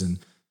RVs. And,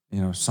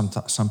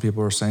 some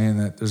people are saying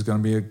that there's going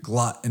to be a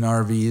glut in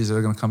RVs that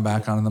are going to come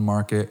back onto the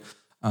market.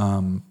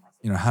 How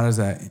does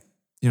that,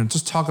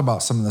 just talk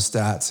about some of the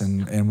stats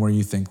and where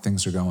you think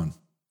things are going.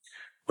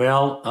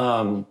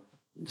 Well,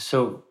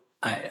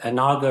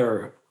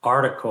 another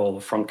article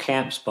from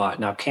CampSpot.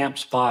 Now,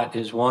 CampSpot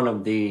is one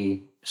of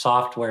the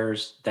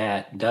softwares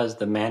that does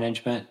the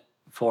management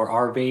for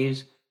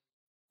RVs.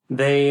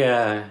 They,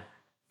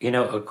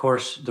 of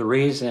course, the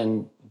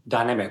reason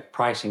dynamic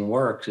pricing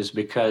works is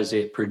because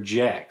it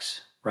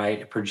projects, right?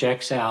 It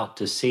projects out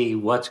to see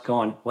what's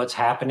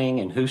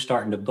happening and who's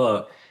starting to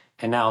book.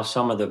 And now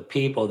some of the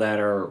people that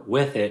are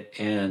with it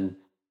and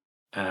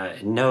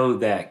know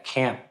that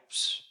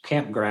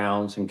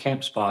campgrounds and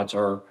camp spots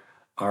are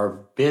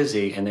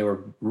busy, and they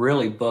were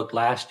really booked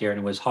last year, and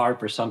it was hard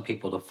for some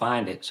people to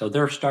find it. So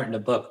they're starting to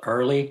book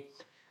early.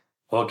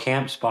 Well,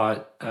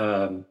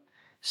 CampSpot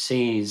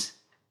sees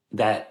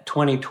that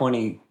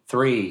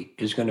 2023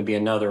 is going to be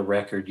another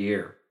record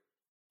year.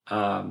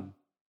 And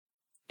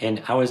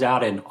I was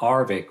out in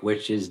ARVIC,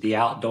 which is the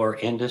Outdoor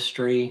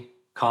Industry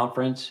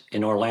Conference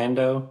in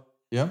Orlando.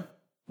 Yep.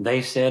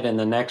 They said in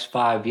the next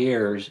 5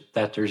 years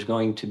that there's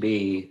going to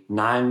be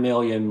 9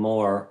 million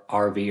more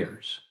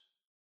RVers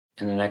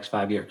in the next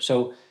 5 years.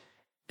 So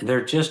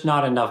there's just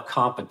not enough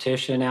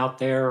competition out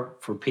there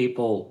for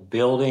people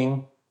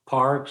building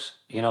parks,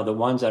 the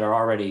ones that are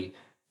already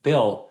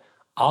built.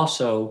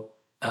 Also,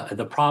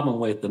 the problem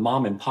with the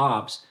mom and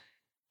pops,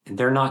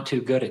 they're not too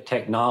good at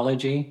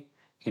technology.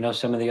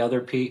 Some of the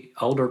other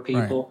older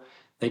people,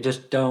 They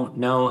just don't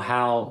know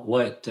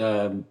what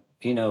Google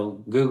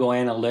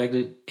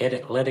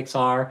Analytics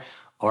are,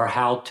 or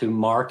how to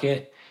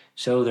market.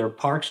 So their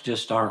parks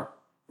just aren't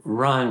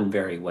run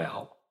very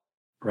well,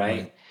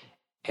 right?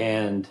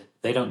 And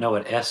they don't know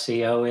what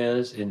SEO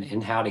is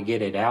and how to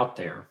get it out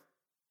there.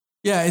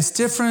 Yeah, it's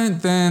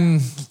different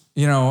than,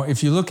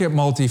 if you look at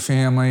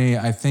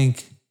multifamily, I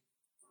think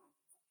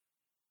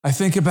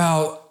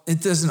about,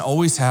 it doesn't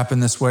always happen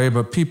this way,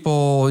 but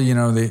people,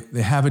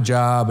 they have a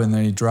job and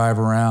they drive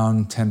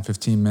around 10,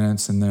 15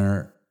 minutes in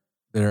their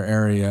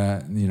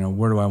area,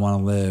 where do I want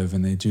to live?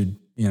 And they do,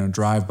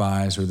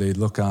 drive-bys, or they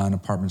look on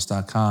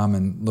apartments.com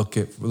and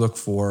look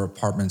for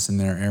apartments in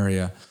their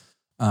area.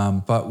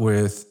 But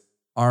with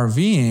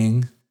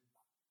RVing,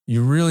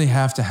 you really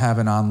have to have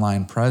an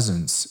online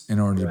presence in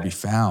order to be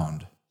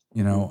found,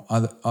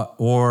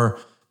 or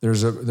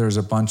there's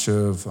a bunch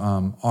of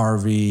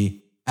RV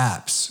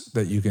apps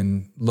that you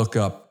can look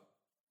up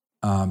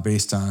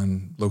based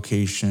on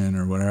location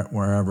or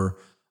wherever.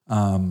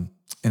 And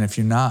if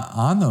you're not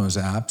on those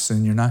apps,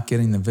 then you're not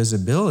getting the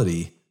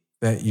visibility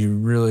that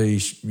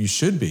you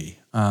should be.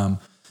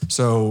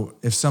 So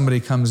if somebody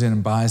comes in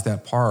and buys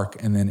that park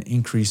and then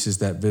increases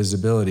that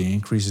visibility,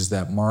 increases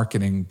that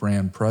marketing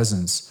brand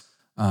presence,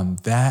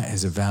 that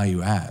is a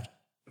value add.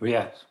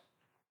 Yes.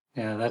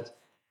 Yeah, that's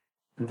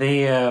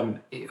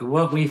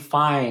what we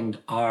find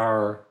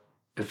are,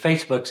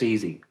 Facebook's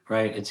easy,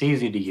 right? It's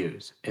easy to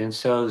use. And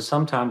so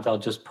sometimes I'll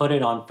just put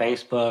it on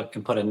Facebook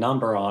and put a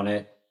number on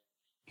it,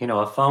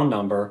 a phone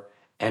number,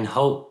 and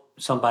hope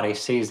somebody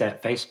sees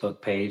that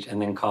Facebook page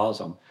and then calls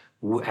them.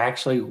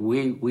 Actually,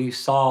 we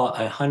saw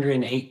a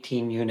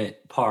 118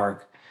 unit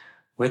park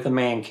with a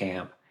man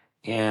camp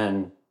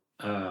in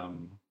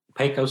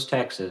Pecos,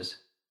 Texas.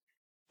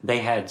 They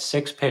had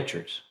 6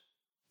 pictures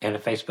and a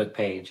Facebook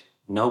page,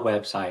 no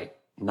website,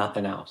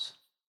 nothing else.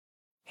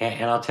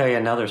 And I'll tell you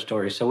another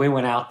story. So we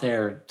went out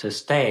there to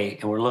stay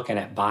and we're looking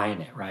at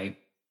buying it, right?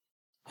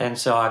 And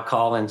so I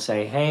call and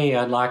say, hey,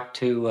 I'd like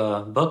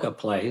to book a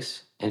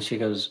place. And she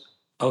goes,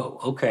 oh,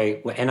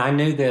 okay. And I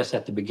knew this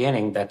at the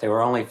beginning that they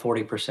were only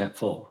 40%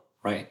 full,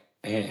 right?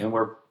 And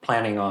we're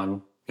planning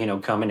on,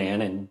 coming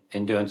in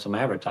and doing some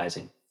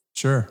advertising.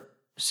 Sure.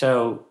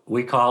 So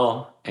we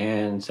call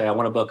and say, I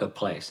want to book a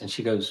place. And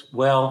she goes,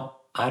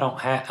 well, I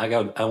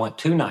want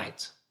 2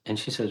 nights. And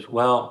she says,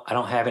 well, I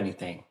don't have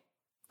anything.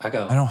 I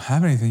go, I don't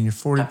have anything. You're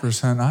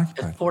 40%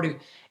 occupied. 40.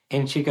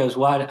 And she goes,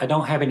 well, I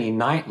don't have any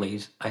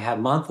nightlies. I have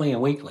monthly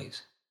and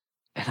weeklies.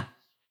 And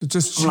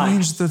just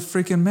change the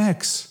freaking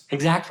mix.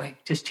 Exactly.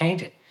 Just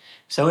change it.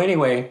 So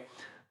anyway,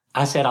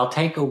 I said, I'll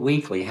take a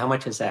weekly. How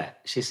much is that?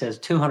 She says,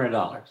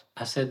 $200.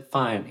 I said,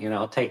 fine,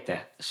 I'll take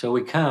that. So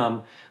we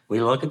come, we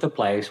look at the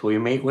place, we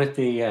meet with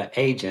the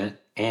agent,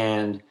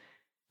 and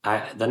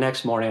the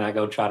next morning I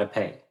go try to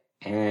pay,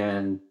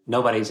 and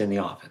nobody's in the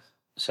office.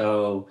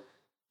 So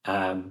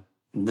the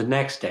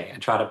next day I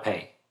try to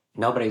pay,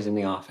 nobody's in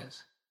the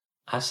office.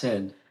 I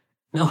said,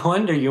 no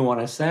wonder you want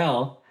to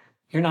sell.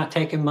 You're not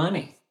taking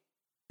money.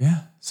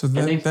 Yeah. So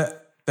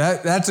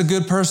that's a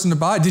good person to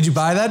buy. Did you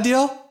buy that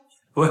deal?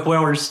 Well,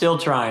 we're still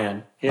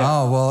trying. Yeah.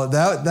 Oh, well,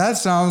 that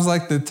sounds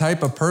like the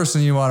type of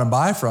person you want to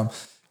buy from.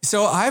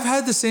 So I've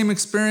had the same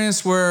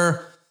experience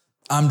where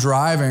I'm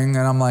driving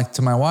and I'm like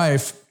to my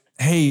wife,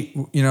 hey,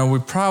 we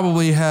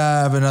probably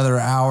have another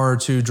hour or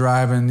 2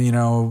 driving,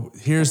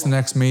 here's the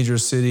next major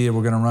city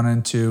we're going to run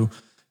into,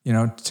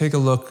 take a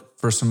look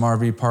for some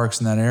RV parks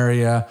in that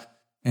area.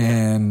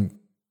 And,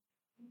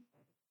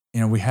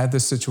 we had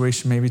this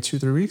situation maybe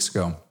 2-3 weeks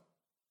ago.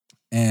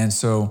 And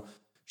so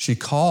she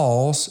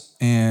calls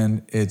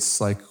and it's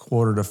like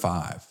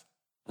 4:45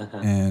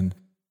 and,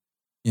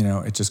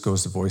 it just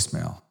goes to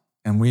voicemail.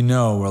 And we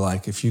know we're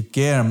like, if you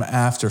get them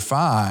after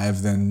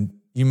 5, then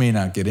you may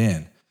not get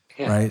in.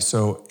 Yeah. Right.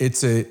 So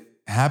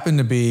happened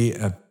to be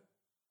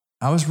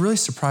I was really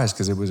surprised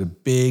because it was a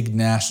big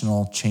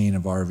national chain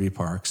of RV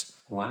parks.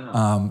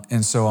 Wow.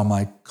 And so I'm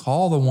like,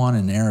 call the one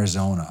in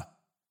Arizona,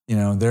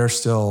 they're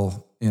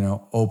still,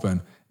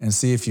 open, and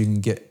see if you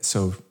can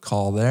so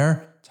call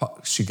there.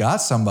 She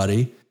got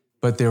somebody,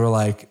 but they were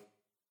like,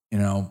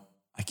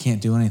 I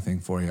can't do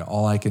anything for you.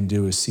 All I can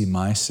do is see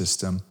my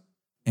system,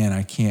 and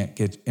I can't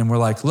and we're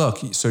like, look,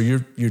 so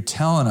you're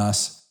telling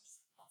us.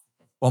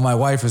 Well, my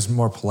wife is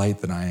more polite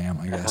than I am,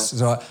 I guess.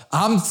 So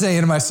I'm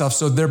saying to myself,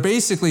 so they're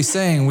basically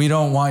saying we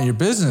don't want your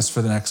business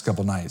for the next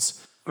couple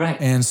nights. Right.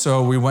 And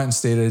so we went and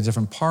stayed at a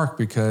different park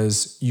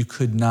because you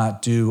could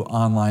not do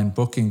online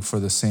booking for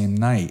the same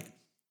night.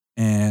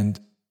 And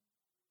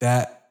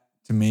that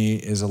to me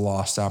is a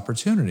lost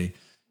opportunity.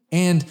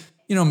 And,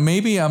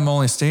 maybe I'm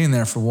only staying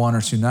there for 1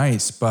 or 2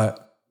 nights,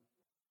 but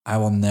I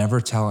will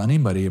never tell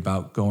anybody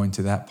about going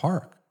to that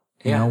park.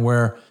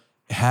 Where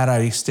had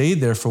I stayed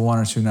there for 1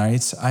 or 2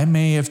 nights, I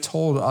may have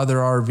told other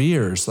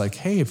RVers like,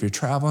 hey, if you're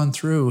traveling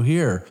through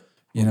here,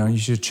 you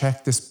should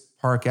check this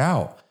park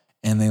out.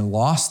 And they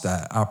lost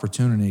that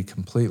opportunity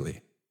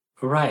completely.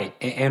 Right.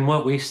 And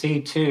what we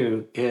see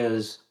too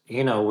is,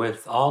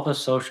 with all the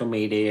social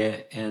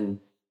media and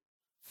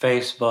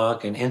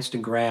Facebook and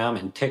Instagram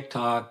and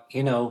TikTok,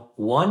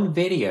 one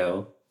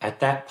video at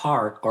that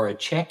park or a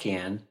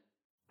check-in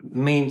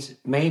means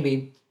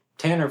maybe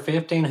 10 or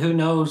 15, who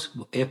knows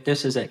if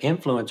this is an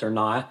influencer or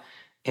not,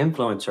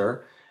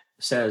 influencer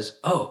says,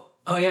 oh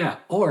yeah,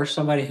 or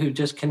somebody who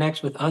just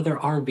connects with other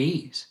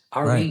RVs,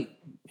 right.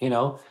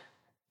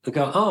 They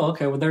go, oh,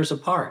 okay, well, there's a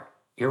park.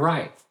 You're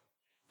right.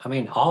 I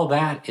mean, all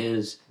that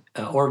is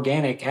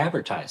organic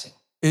advertising.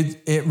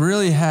 It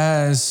really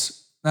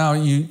has. Now,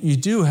 you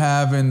do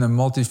have in the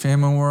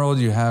multifamily world,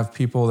 you have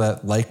people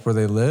that like where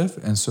they live.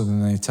 And so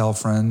then they tell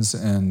friends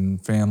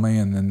and family,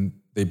 and then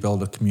they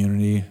build a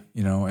community,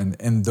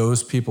 and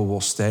those people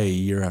will stay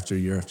year after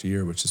year after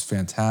year, which is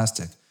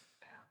fantastic.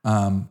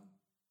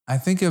 I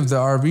think of the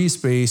RV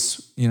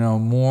space,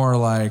 more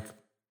like,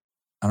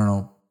 I don't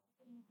know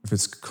if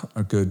it's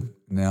a good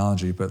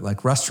analogy, but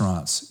like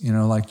restaurants,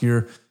 like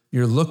you're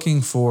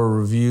looking for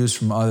reviews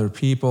from other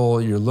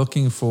people. You're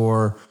looking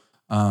for,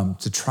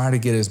 to try to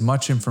get as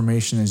much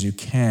information as you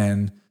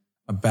can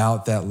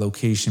about that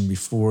location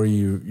before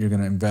you're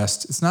going to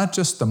invest. It's not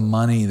just the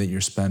money that you're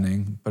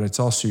spending, but it's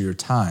also your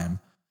time,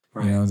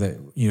 right. That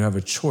you have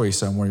a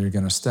choice on where you're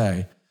going to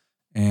stay.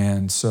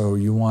 And so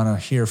you want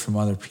to hear from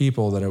other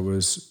people that it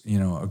was,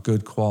 a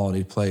good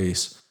quality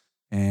place.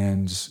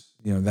 And,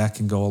 that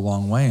can go a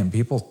long way. And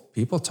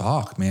people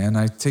talk, man.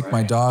 I take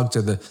my dog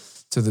to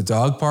the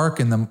dog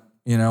park, and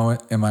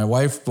and my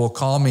wife will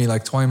call me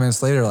like 20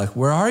 minutes later, like,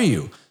 where are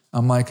you?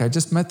 I'm like, I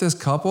just met this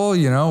couple,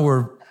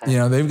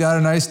 they've got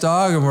a nice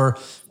dog, and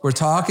we're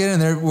talking,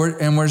 and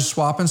we're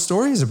swapping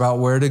stories about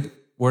where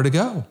to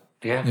go.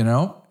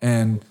 Yeah.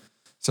 And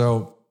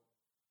so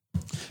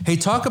Hey,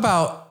 talk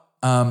about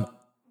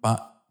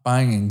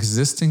buying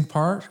existing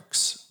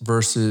parks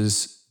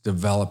versus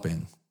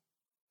developing.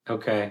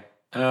 Okay.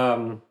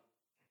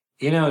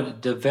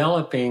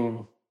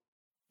 Developing,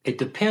 it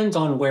depends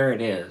on where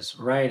it is,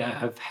 right?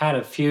 I've had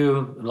a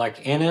few,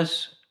 like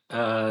Ennis,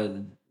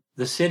 the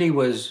city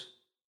was,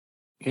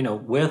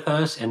 with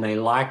us and they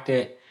liked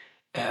it.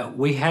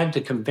 We had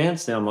to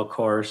convince them, of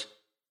course,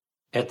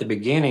 at the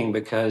beginning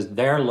because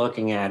they're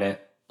looking at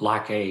it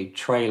like a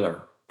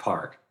trailer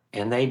park.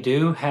 And they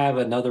do have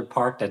another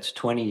park that's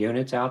 20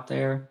 units out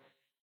there.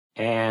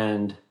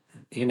 And,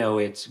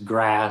 it's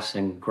grass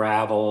and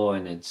gravel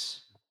and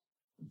it's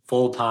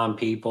full-time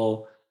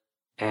people.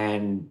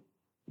 And,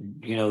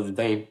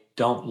 they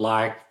don't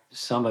like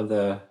some of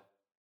the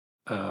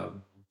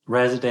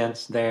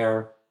residents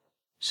there.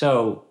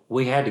 So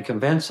we had to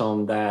convince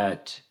them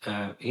that,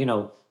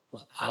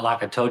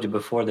 like I told you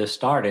before this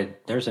started,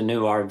 there's a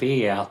new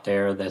RV out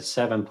there that's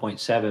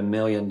 $7.7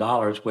 million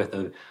with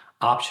an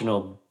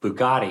optional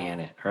Bugatti in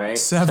it, right?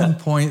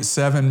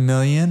 7.7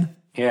 million?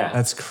 Yeah.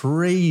 That's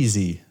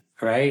crazy.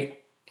 Right?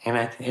 And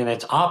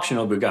it's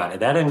optional Bugatti.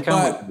 That didn't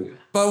come with.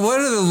 But what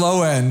are the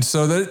low end?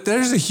 So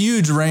there's a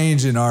huge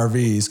range in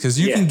RVs because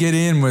you can get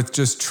in with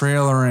just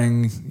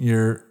trailering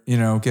your,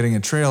 getting a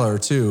trailer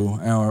too,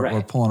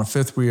 or pulling a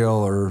fifth wheel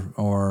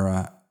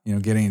or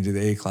getting into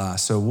the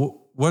A-class. So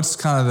what's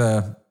kind of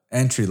the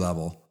entry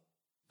level?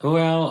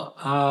 Well,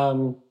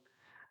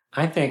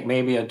 I think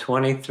maybe a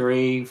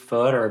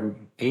 23-foot or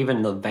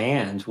even the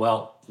vans.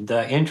 Well,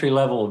 the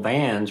entry-level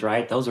vans,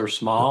 right? Those are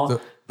small.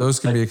 Those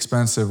can be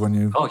expensive when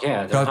you. Oh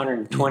yeah, they're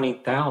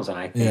 $120,000.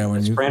 I think. Yeah,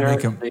 when you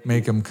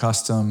make them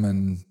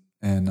custom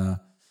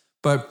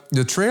but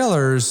the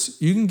trailers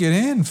you can get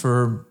in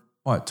for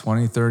what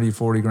 20, 30,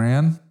 40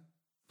 grand.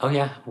 Oh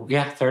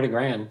yeah, 30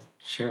 grand,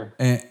 sure.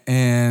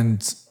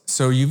 And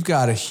so you've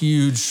got a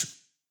huge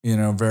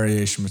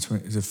variation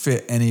between to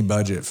fit any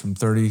budget from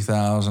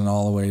 30,000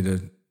 all the way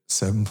to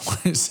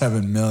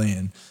 7.7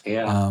 million.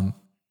 Yeah.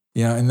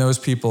 And those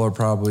people are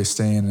probably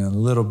staying in a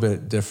little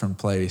bit different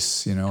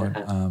place,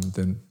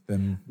 than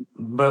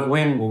but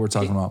when what we're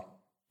talking about.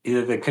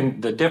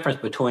 The difference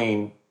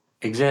between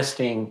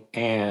existing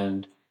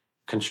and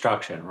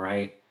construction,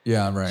 right?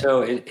 Yeah, right.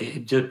 So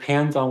it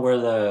depends on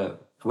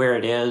where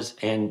it is,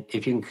 and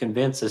if you can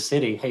convince the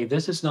city, hey,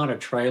 this is not a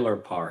trailer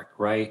park,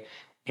 right?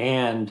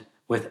 And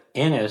with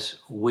Ennis,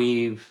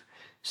 we've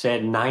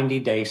said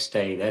 90-day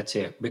stay. That's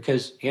it,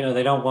 because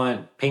they don't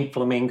want pink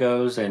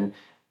flamingos and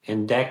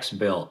decks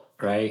built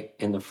right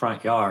in the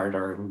front yard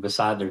or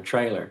beside their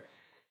trailer.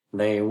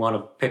 They want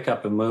to pick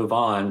up and move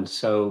on,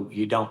 so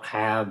you don't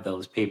have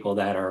those people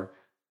that are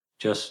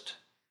just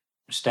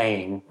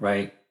staying,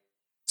 right?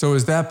 So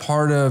is that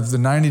part of the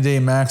 90-day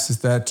max?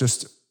 Is that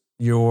just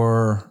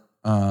your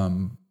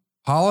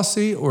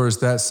policy, or is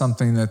that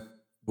something that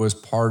was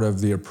part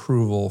of the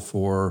approval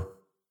for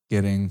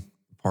getting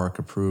the park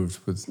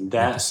approved with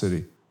the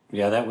city?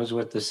 Yeah, that was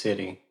with the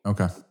city.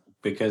 Okay.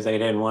 Because they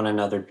didn't want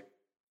another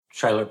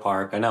trailer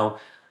park. I know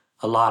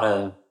a lot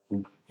of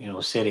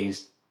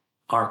cities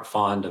aren't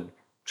fond of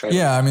trailer.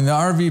 Yeah, I mean the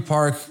RV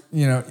park.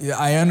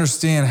 I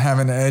understand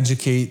having to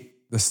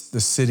educate the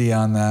city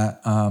on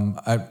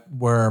that.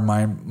 Where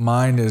my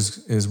mind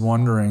is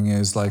wondering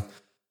is like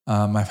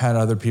I've had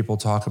other people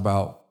talk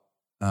about.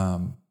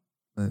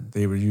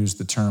 They would use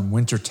the term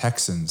winter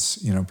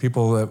Texans.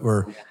 People that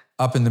were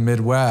up in the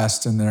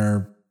Midwest and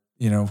they're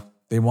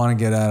they want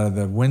to get out of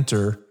the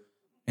winter.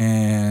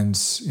 And,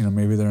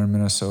 maybe they're in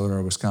Minnesota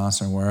or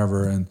Wisconsin or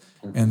wherever, and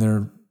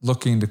they're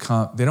looking to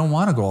come. They don't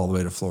want to go all the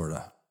way to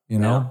Florida,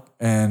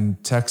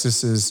 and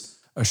Texas is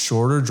a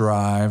shorter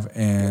drive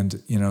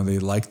and, they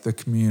like the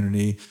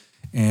community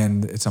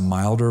and it's a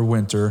milder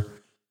winter,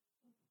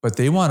 but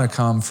they want to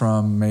come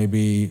from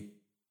maybe,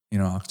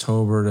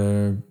 October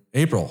to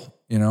April,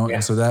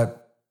 and so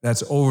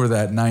that's over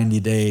that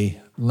 90-day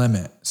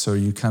limit. So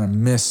you kind of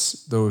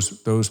miss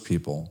those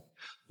people.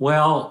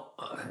 Well,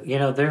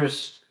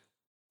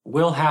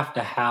 we'll have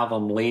to have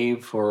them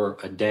leave for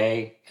a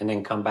day and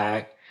then come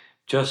back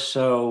just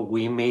so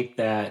we meet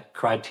that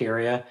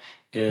criteria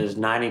is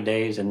 90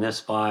 days in this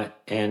spot.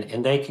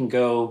 And they can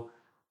go,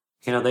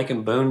 they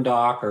can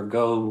boondock or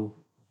go.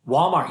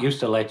 Walmart used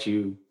to let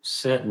you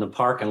sit in the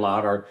parking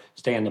lot or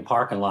stay in the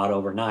parking lot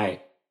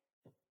overnight.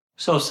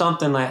 So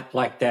something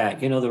like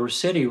that, the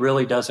city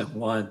really doesn't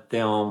want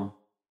them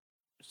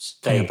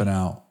staying. Camping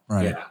out,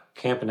 right. Yeah,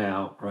 camping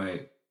out,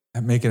 right.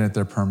 And making it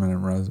their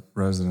permanent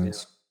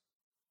residence.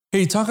 Yeah.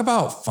 Hey, talk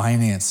about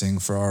financing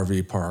for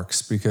RV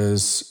parks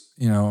because,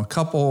 a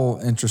couple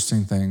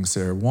interesting things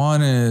there.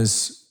 One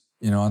is,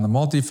 on the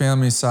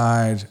multifamily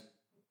side,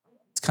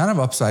 it's kind of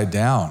upside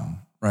down,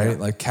 right? Yeah.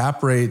 Like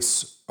cap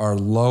rates are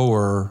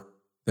lower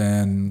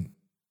than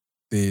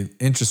the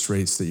interest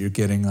rates that you're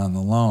getting on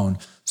the loan.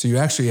 So you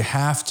actually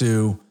have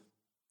to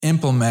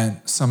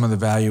implement some of the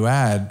value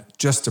add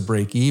just to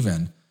break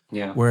even.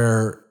 Yeah.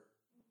 Where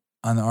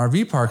on the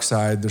RV park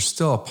side, there's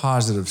still a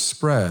positive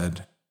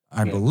spread,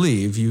 I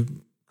believe, you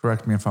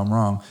correct me if I'm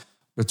wrong,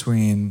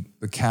 between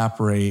the cap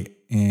rate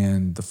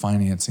and the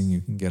financing you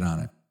can get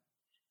on it?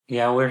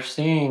 Yeah, we're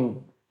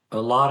seeing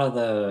a lot of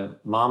the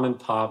mom and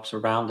pops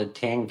around the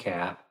 10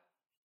 cap,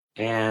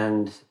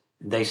 and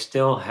they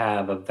still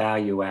have a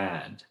value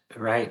add,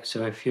 right?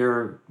 So if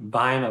you're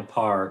buying a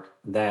park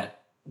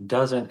that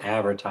doesn't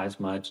advertise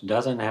much,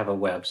 doesn't have a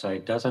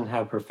website, doesn't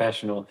have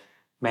professional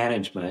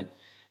management,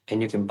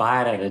 and you can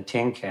buy it at a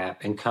 10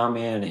 cap and come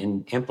in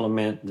and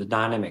implement the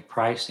dynamic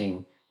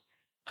pricing,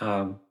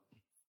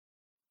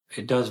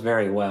 it does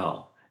very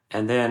well.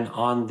 And then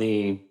on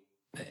the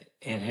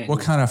what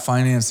kind of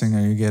financing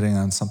are you getting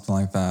on something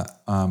like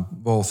that,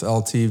 both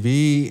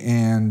LTV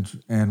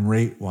and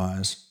rate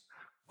wise?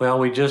 Well,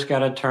 we just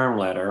got a term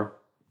letter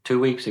 2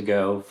 weeks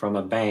ago from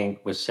a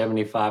bank with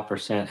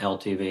 75%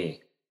 LTV.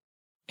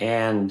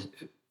 And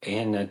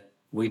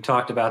we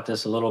talked about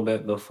this a little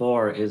bit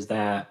before, is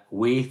that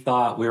we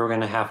thought we were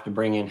going to have to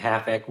bring in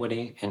half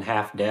equity and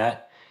half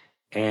debt.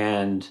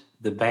 And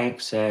the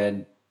bank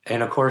said,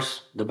 and of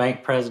course, the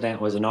bank president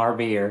was an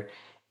RVer,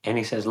 and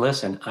he says,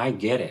 listen, I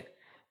get it.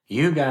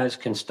 You guys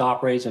can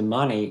stop raising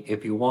money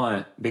if you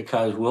want,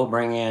 because we'll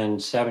bring in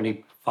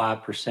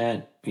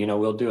 75%,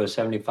 we'll do a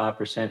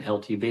 75%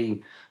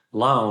 LTV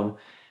loan.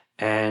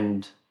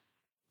 And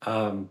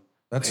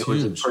that's it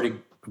was huge. a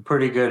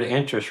pretty good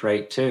interest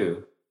rate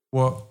too.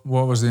 What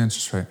was the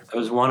interest rate? It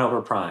was 1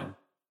 over prime.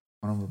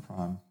 1 over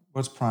prime.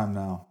 What's prime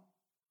now?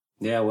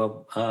 Yeah,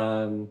 well,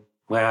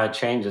 it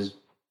changes,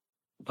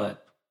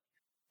 but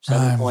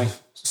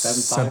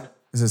 7.75.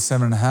 Is it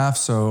 7.5?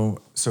 So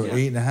Yeah.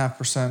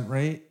 8.5%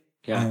 rate.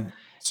 Yeah. And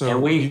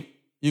so And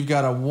you've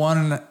got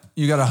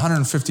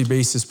 150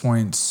 basis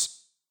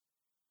points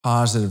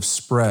positive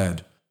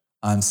spread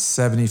on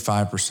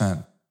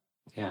 75%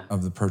 Yeah.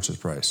 of the purchase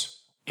price.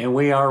 And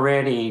we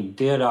already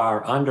did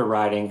our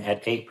underwriting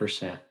at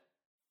 8%.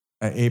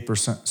 At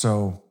 8%.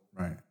 So,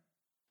 right.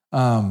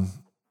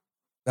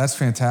 That's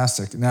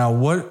fantastic. Now,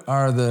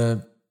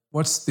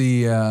 what's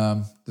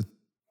the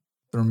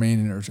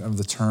remaining of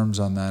the terms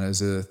on that?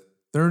 Is it a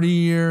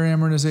 30-year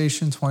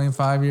amortization,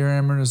 25-year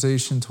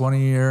amortization,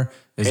 20-year?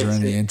 Is there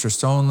any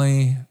interest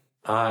only?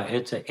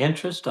 It's an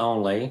interest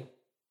only.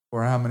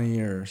 For how many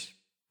years?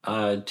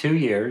 2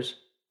 years.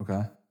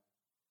 Okay.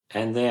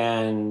 And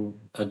then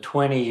a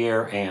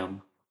 20-year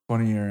AM.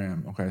 20-year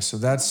AM. Okay. So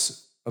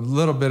that's a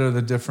little bit of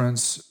the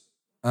difference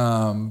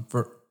and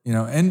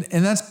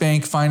that's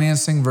bank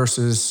financing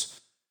versus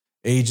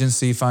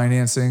agency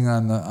financing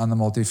on the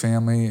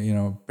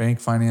multifamily. Bank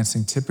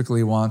financing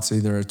typically wants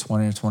either a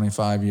 20 or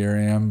 25-year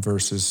AM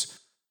versus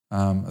a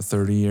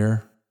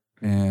 30-year.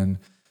 And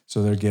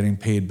so they're getting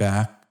paid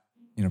back,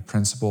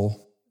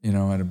 principal,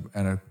 at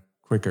a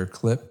quicker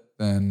clip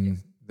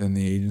than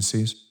the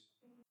agencies.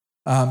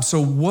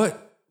 So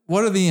what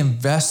are the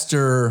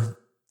investor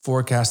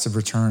forecasted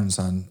returns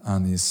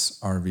on these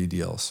RV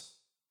deals?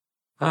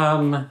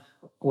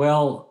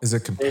 Well, is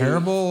it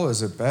comparable?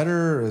 Is it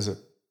better? Is it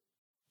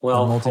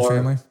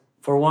multifamily?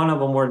 For one of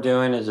them, we're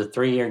doing is a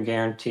 3-year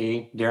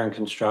guarantee during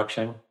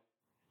construction,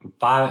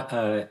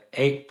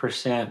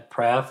 8%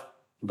 pref,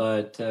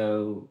 but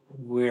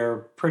we're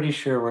pretty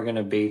sure we're going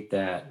to beat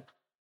that.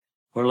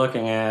 We're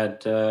looking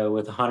at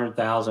with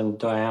 100,000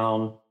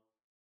 down,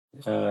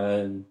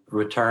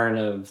 return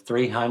of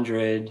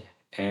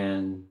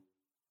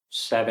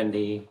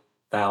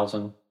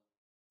 370,000.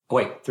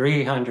 Wait,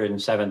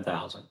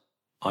 307,000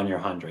 on your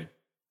 100.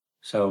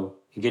 So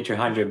you get your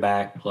 100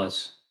 back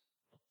plus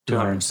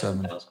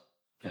 207,000.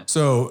 Yeah.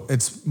 So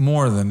it's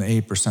more than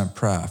 8%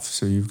 pref.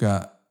 So you've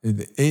got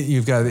the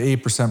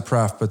 8%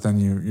 pref, but then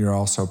you're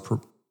also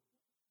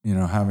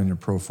having your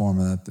pro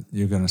forma that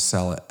you're going to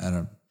sell it at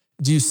a.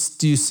 Do you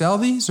sell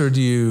these or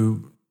do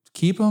you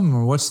keep them,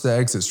 or what's the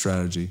exit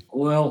strategy?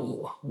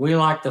 Well, we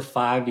like the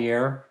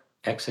 5-year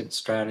exit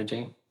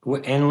strategy.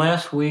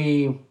 Unless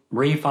we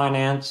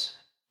refinance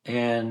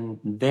and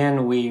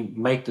then we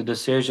make the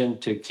decision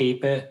to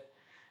keep it.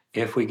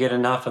 If we get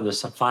enough of the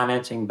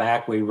financing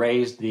back, we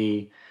raise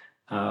the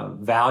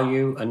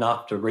value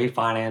enough to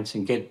refinance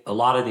and get a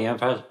lot of the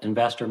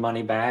investor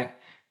money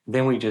back,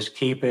 then we just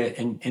keep it.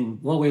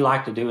 And what we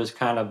like to do is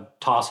kind of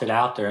toss it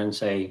out there and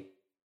say,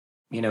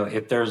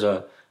 if there's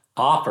a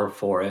offer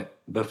for it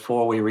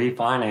before we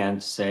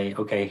refinance, say,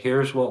 okay,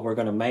 here's what we're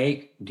going to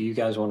make. Do you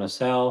guys want to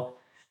sell?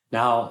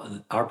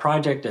 Now, our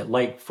project at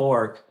Lake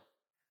Fork,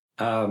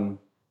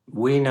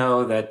 we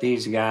know that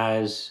these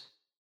guys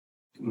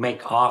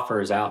make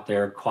offers out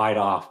there quite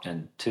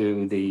often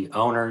to the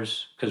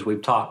owners because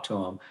we've talked to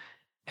them,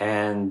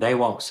 and they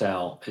won't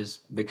sell is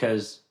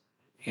because,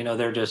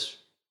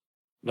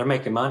 they're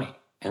making money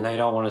and they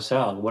don't want to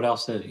sell. What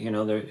else?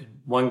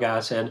 One guy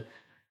said,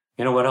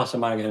 what else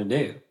am I going to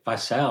do? If I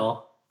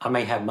sell, I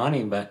may have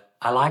money, but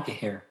I like it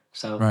here.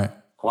 So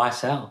why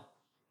sell?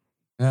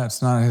 Yeah,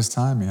 it's not his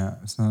time yet.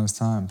 It's not his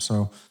time.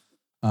 So,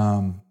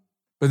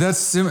 but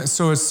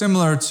so it's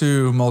similar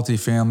to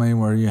multifamily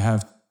where you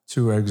have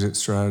 2 exit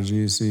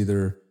strategies,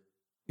 either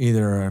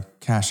a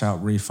cash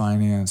out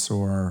refinance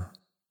or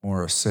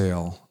a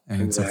sale.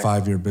 And It's a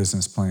 5-year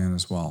business plan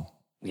as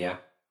well. Yeah.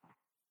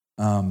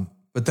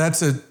 But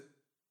that's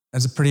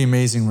that's a pretty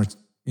amazing,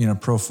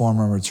 pro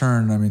forma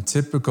return. I mean,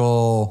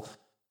 typical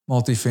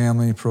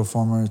multifamily pro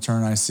forma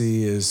return I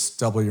see is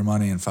double your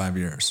money in 5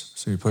 years.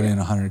 So you put in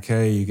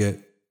 $100K, you get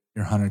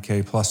your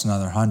 $100K plus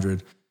another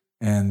 100.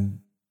 And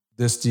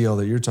this deal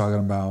that you're talking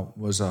about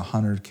was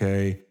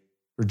 $100K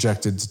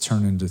projected to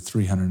turn into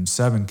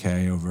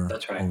 $307K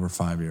over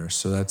 5 years.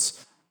 So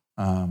that's,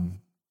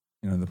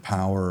 the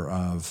power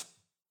of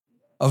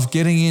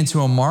getting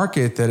into a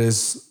market that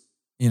is,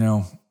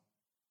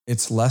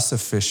 it's less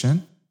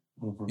efficient.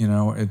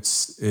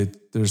 Mm-hmm.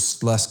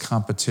 There's less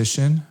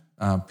competition.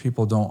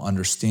 People don't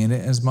understand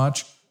it as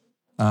much.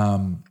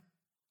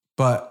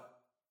 But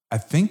I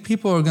think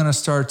people are going to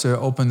start to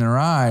open their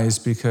eyes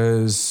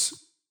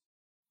because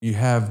you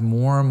have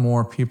more and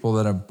more people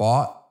that have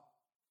bought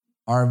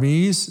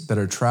RVs that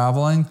are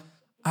traveling.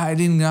 I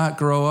did not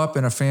grow up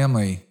in a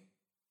family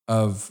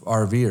of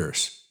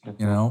RVers,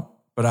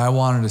 but I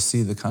wanted to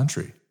see the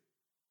country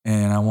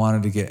and I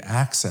wanted to get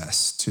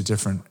access to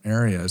different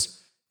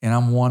areas. And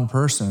I'm one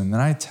person. And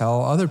then I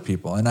tell other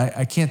people, and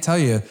I can't tell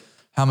you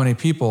how many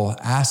people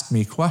ask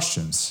me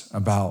questions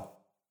about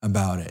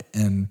it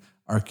and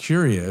are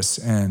curious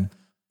and,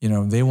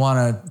 they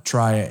want to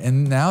try it.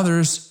 And now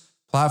there's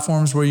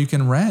platforms where you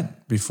can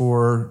rent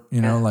before, is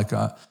it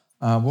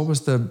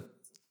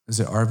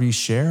RV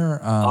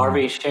Share?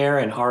 RV Share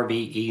and RV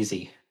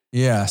Easy.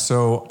 Yeah.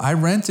 So I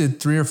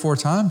rented 3 or 4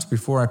 times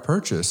before I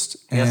purchased.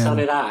 Yeah, so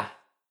did I.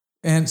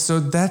 And so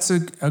that's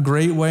a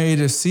great way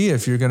to see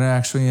if you're going to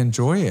actually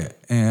enjoy it.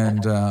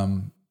 And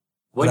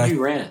what did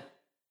you rent?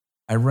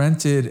 I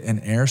rented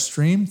an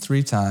Airstream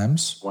 3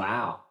 times.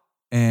 Wow.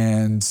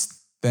 And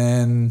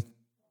then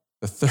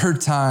the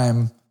 3rd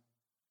time,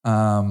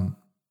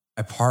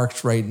 I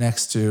parked right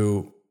next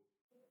to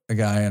a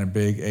guy in a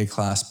big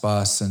A-class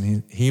bus,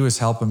 and he was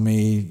helping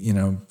me,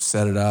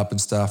 set it up and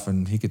stuff.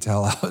 And he could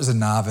tell I was a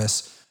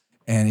novice.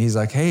 And he's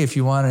like, "Hey, if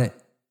you want a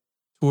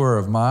tour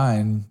of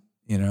mine,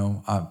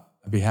 I'd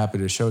be happy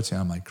to show it to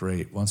you." I'm like,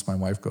 "Great. Once my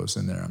wife goes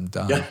in there, I'm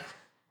done." Yeah.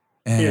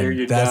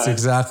 And that's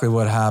exactly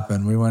what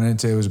happened. We went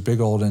into, it was a big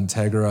old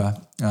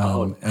Integra.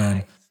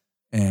 Nice.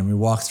 And we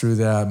walked through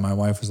that. And my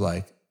wife was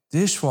like,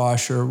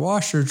 "Dishwasher,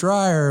 washer,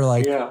 dryer."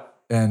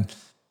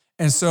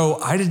 And so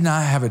I did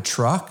not have a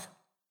truck.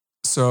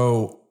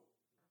 So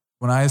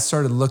when I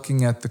started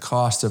looking at the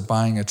cost of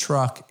buying a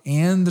truck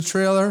and the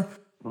trailer,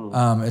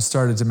 it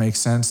started to make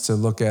sense to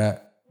look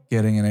at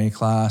getting an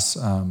A-class.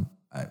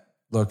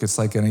 Look, it's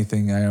like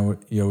anything.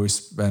 You always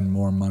spend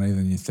more money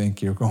than you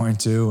think you're going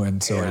to.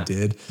 And so I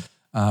did.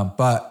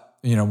 But,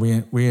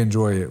 we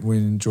enjoy it. We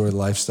enjoy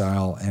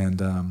lifestyle.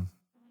 And,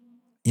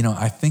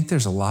 I think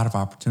there's a lot of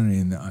opportunity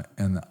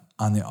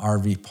on the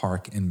RV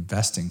park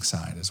investing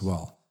side as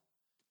well.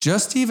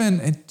 Just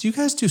even, do you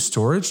guys do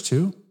storage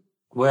too?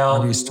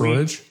 Well, RV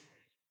storage?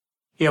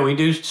 We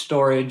do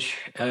storage.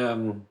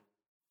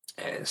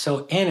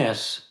 So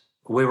Ennis,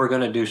 we were going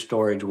to do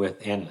storage with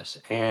Ennis,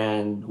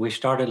 and we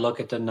started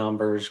looking at the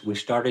numbers. We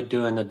started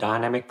doing the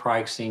dynamic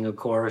pricing, of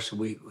course.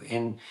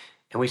 And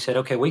we said,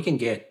 okay, we can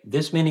get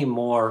this many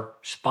more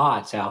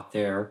spots out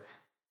there,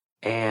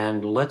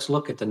 and let's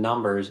look at the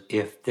numbers.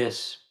 If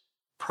this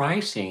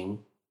pricing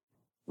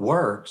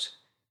works,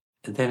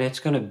 then it's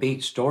going to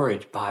beat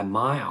storage by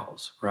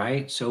miles,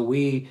 right? So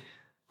we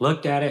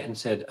looked at it and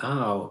said,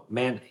 "Oh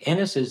man,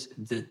 Ennis is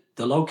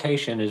the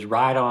location is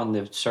right on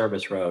the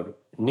service road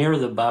near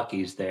the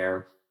Buc-ee's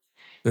there."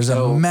 There's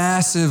a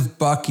massive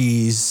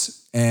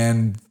Buc-ee's,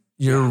 and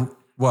you're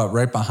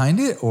right behind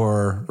it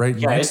or right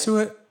next to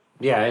it?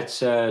 Yeah,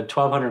 it's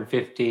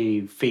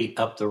 1,250 feet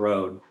up the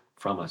road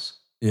from us.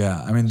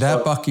 Yeah, I mean,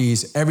 that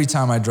Buc-ee's, every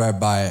time I drive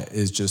by it,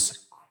 is just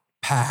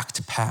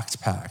packed.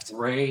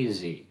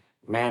 Crazy.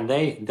 Man,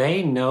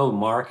 they know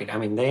market. I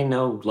mean, they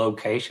know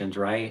locations,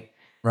 right?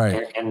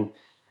 Right. And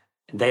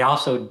they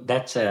also,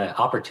 that's an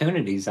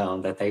opportunity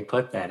zone that they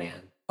put that in.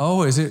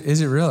 Oh, is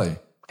it really?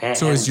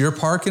 So is your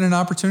park in an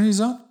opportunity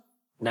zone?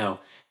 No.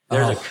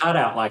 There's a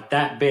cutout like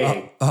that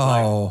big.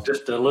 Like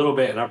just a little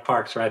bit, and our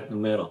park's right in the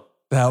middle.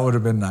 That would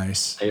have been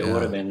nice. It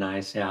would have been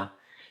nice, yeah.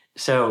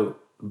 So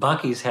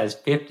Buc-ee's has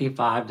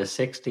 55 to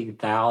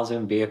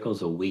 60,000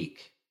 vehicles a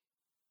week.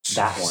 Jeez.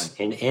 That one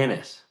in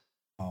Ennis.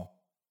 Oh.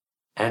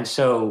 And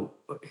so,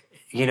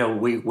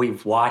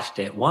 we've watched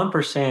it.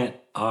 1%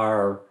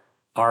 are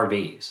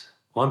RVs.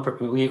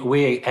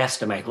 We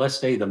estimate, let's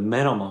say the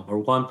minimum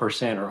or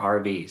 1% are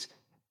RVs.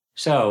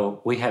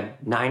 So we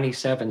have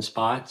 97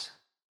 spots.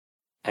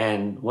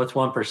 And what's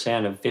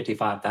 1% of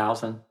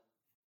 55,000?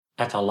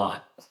 That's a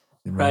lot.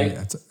 Right?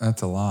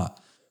 That's a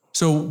lot.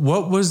 So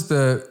what was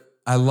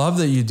I love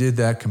that you did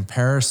that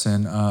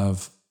comparison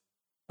of,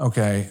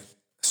 okay,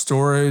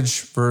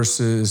 storage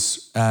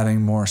versus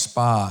adding more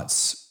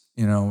spots.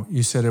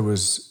 You said it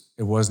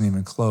wasn't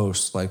even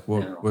close. Like,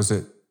 what was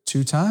it?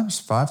 2 times,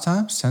 5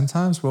 times, 10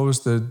 times? What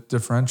was the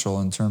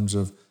differential in terms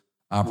of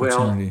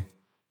opportunity?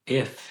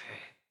 Well,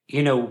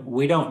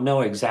 we don't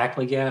know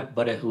exactly yet,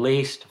 but at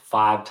least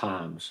 5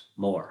 times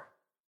more.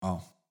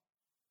 Oh,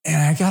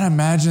 and I got to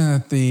imagine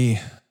that the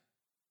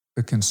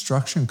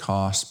construction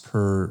cost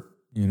per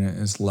unit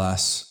is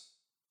less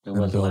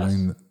and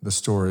building the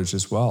storage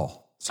as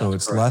well. So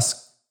That's it's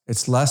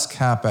correct. less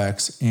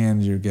CapEx,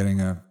 and you're getting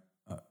a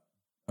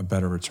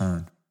better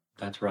return.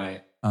 That's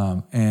right.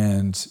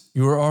 And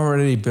you were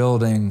already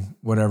building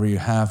whatever you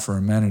have for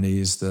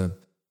amenities, the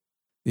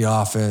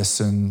office,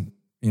 and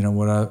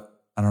what I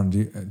don't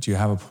know. Do you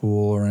have a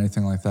pool or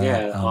anything like that?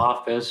 Yeah,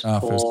 office,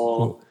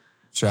 pool,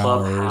 showers,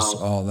 clubhouse.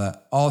 all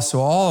that. Also,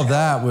 all of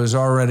that was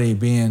already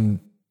being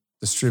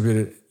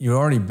distributed. You're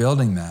already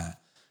building that,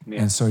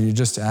 Yeah. and so you're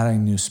just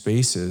adding new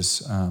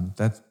spaces.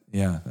 That's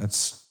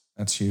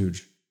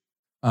huge.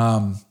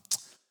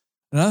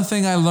 Another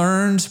thing I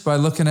learned by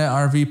looking at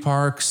RV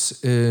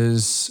parks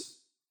is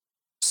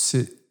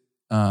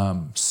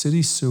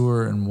city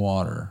sewer and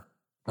water.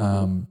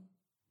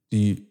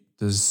 Do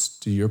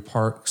your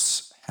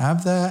parks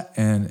have that,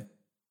 and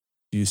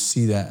do you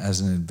see that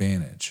as an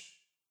advantage?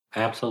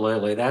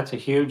 Absolutely. That's a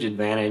huge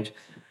advantage.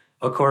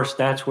 Of course,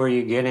 that's where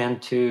you get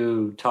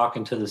into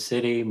talking to the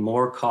city,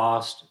 more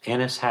cost.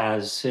 Ennis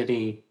has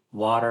city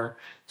water,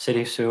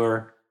 city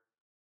sewer.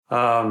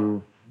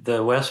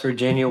 The West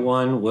Virginia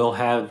one will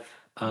have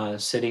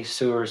city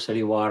sewer,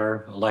 city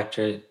water,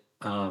 electric,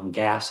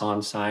 gas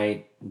on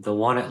site. The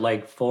one at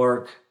Lake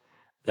Fork,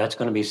 that's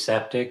going to be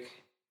septic.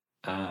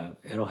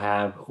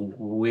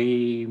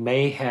 We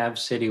may have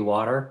city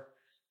water.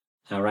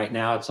 Right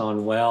now it's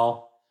on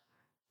well,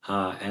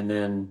 and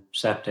then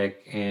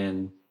septic.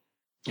 And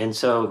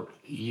so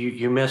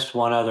you missed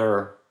one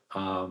other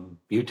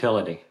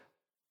utility,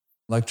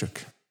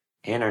 Electric.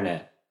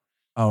 internet.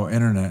 Oh,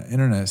 internet.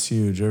 Internet's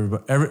huge.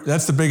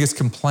 That's the biggest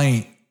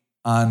complaint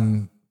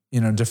on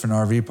different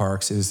RV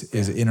parks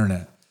is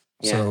internet.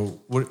 Yeah.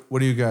 So what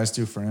do you guys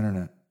do for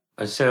internet?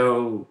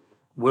 So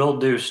we'll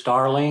do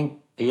Starlink,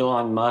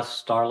 Elon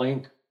Musk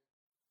Starlink,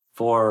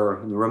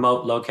 for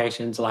remote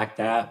locations like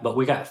that. But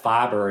we got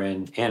fiber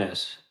in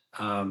Ennis.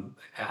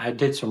 I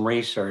did some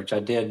research.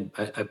 I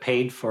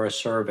paid for a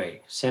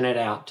survey, sent it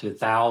out to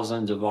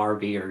thousands of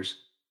RVers,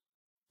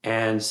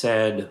 and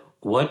said,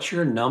 "What's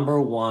your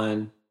number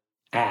one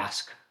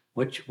ask?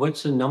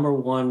 What's the number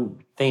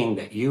one thing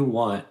that you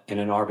want in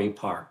an RV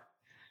park?"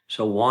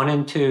 So 1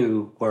 and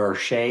 2 were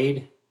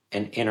shade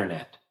and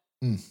internet,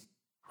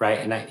 right?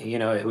 And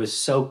it was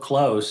so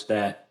close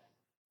that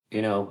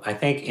I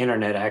think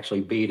internet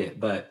actually beat it,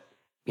 but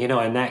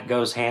and that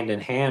goes hand in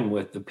hand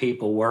with the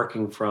people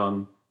working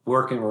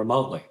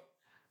remotely,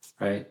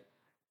 right?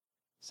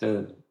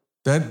 So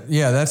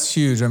that's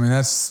huge. I mean,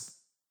 that's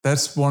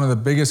one of the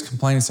biggest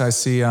complaints I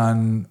see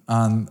on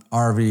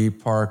RV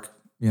park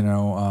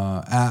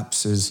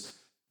apps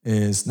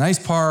is nice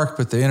park,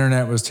 but the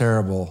internet was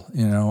terrible,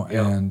 Yep.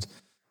 And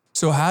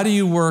so how do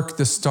you work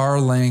the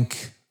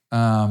Starlink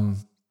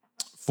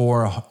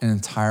for an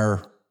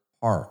entire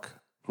park?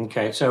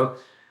 Okay, so,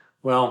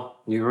 well,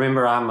 you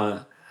remember I'm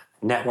a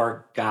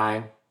network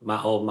guy.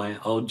 My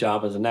old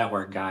job as a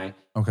network guy.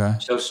 Okay.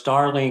 So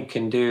Starlink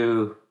can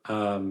do.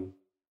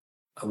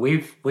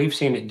 We've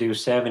seen it do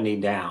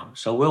 70 down.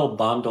 So we'll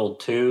bundle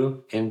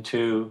 2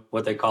 into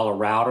what they call a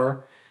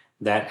router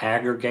that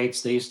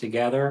aggregates these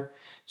together.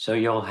 So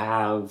you'll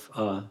have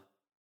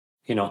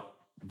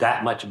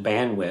that much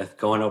bandwidth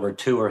going over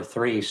 2 or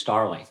 3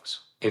 Starlinks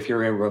if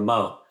you're in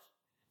remote.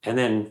 And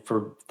then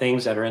for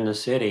things that are in the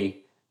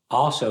city,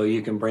 also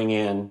you can bring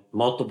in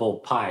multiple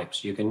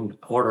pipes. You can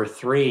order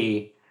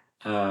 3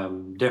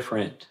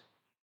 different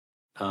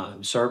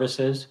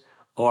services,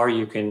 or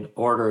you can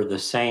order the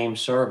same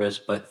service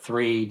but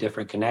 3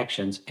 different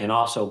connections and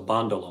also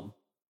bundle them.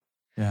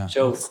 Yeah.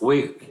 So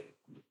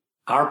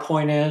our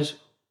point is,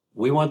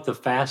 we want the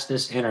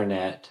fastest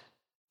internet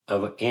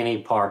of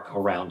any park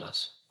around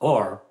us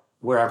or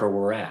wherever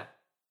we're at.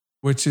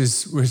 Which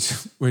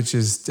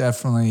is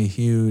definitely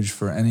huge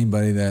for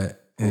anybody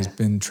that has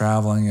been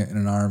traveling in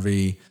an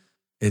RV.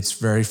 It's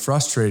very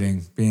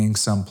frustrating being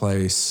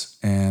someplace,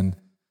 and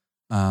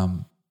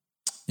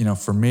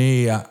for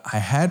me, I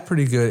had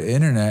pretty good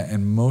internet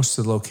in most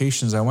of the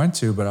locations I went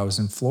to, but I was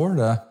in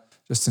Florida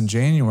just in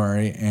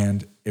January,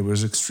 and it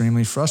was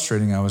extremely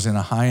frustrating. I was in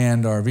a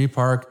high-end RV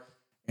park,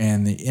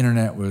 and the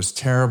internet was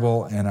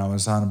terrible, and I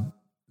was on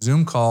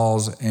Zoom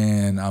calls,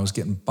 and I was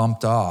getting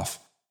bumped off.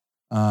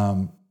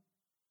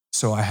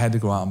 So I had to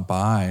go out and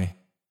buy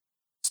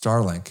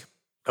Starlink.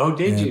 Oh,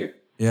 did you?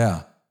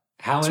 Yeah.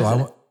 How is it?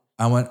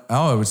 I went,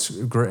 it was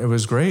great. It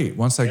was great.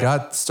 Once I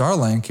got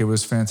Starlink, it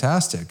was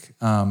fantastic.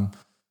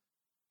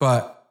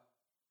 But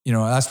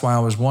that's why I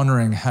was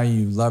wondering how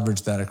you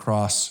leverage that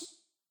across,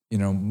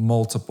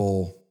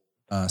 multiple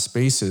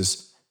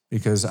spaces,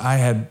 because I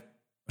had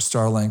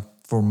Starlink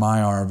for my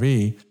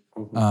RV.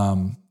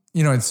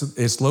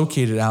 It's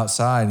located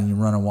outside, and you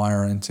run a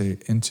wire into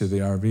the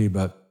RV,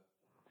 but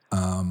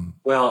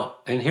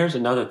well, and here's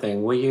another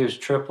thing. We use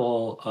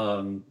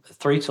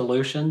 3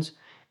 solutions,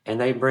 and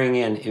they bring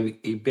in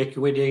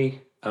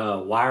Ubiquity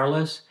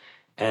wireless,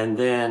 and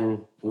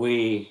then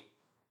we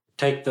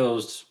take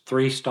those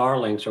 3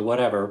 Starlinks or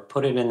whatever,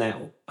 put it in that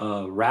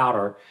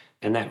router,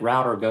 and that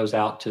router goes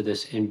out to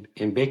this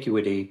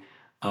Ubiquity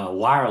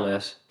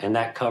wireless, and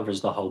that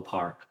covers the whole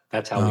park.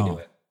 That's how we do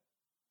it.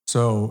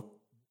 So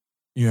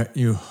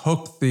you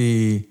hook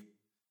the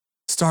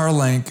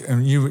Starlink,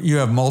 and you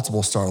have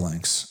multiple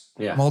Starlinks.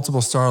 Yeah.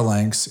 Multiple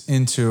Starlinks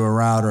into a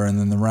router, and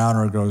then the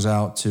router goes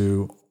out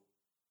to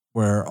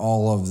where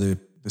all of the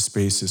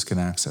spaces can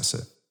access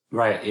it.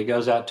 Right. It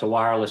goes out to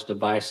wireless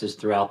devices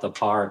throughout the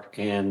park,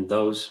 and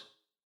those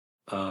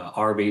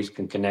RVs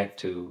can connect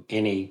to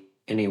any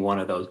one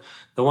of those.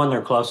 The one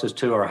they're closest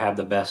to or have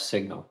the best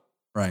signal.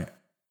 Right.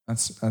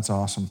 That's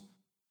awesome.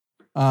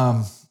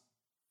 Well,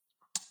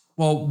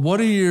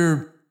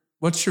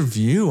 what's your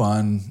view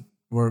on,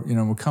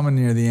 we're coming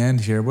near the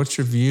end here. What's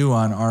your view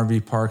on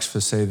RV parks for,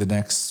 say, the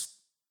next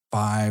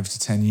 5 to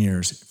 10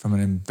 years from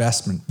an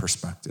investment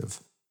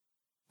perspective?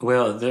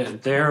 Well,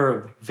 they're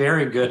a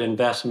very good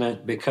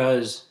investment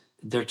because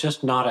there's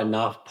just not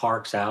enough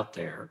parks out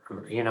there.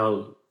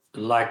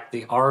 Like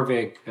the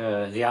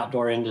RVIC, the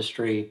outdoor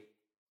industry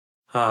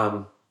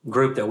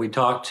group that we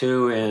talked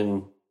to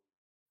in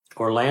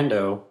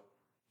Orlando,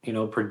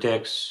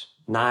 predicts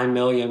 9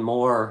 million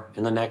more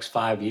in the next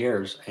 5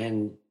 years.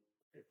 And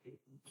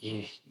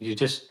you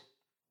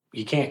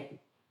can't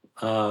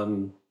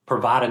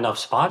provide enough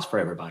spots for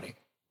everybody.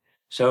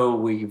 So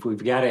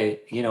we've got to,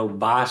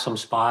 buy some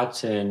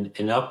spots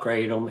and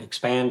upgrade them,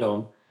 expand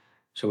them.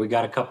 So we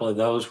got a couple of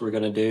those we're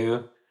going to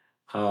do.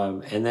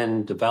 And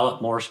then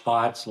develop more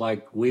spots.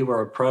 Like we were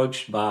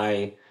approached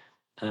by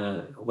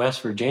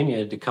West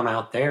Virginia to come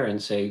out there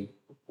and say,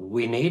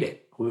 we need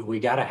it. We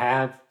got to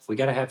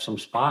have some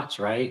spots,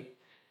 right?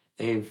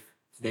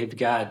 They've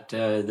got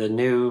the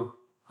new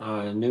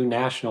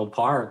national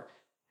park,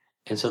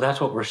 and so that's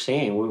what we're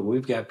seeing.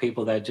 We've got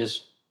people that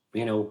just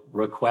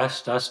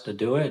request us to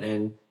do it,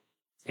 and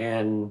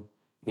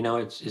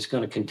it's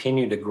going to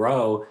continue to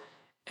grow.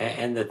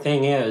 And the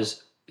thing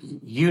is,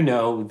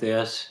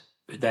 this,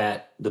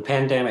 that the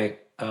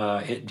pandemic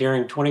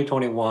during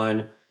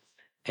 2021,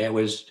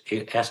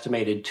 it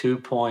estimated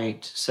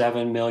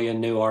 2.7 million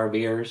new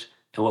RVers.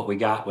 And what we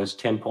got was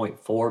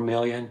 10.4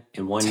 million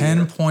in 1 year.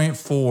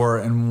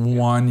 10.4 in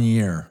 1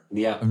 year.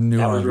 Yeah, of new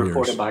that was RVers.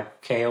 reported by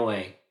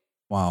KOA.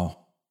 Wow.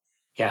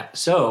 Yeah,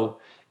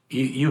 so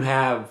you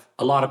have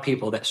a lot of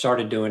people that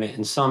started doing it,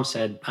 and some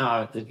said,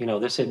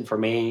 this isn't for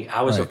me.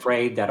 I was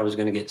afraid that I was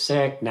going to get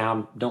sick.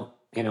 Now I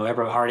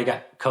already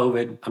got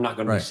COVID. I'm not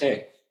going to be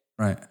sick.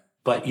 Right.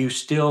 But you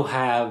still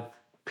have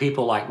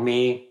people like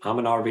me. I'm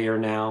an RVer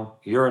now.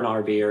 You're an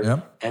RVer.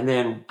 Yep. And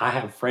then I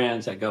have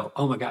friends that go,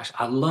 oh my gosh,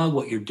 I love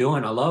what you're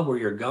doing. I love where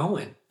you're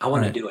going. I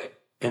want to do it.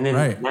 And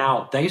then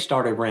now they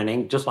started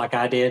renting just like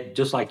I did,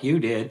 just like you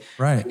did.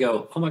 Right. And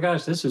go, oh my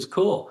gosh, this is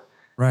cool.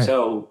 Right.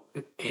 So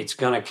it's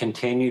going to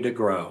continue to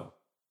grow.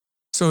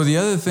 So the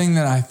other thing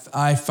that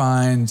I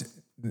find,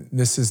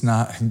 this is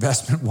not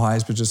investment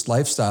wise, but just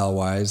lifestyle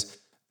wise,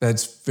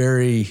 that's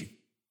very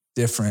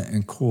different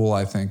and cool,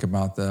 I think,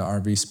 about the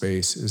RV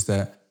space is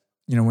that,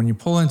 when you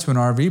pull into an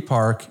RV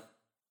park,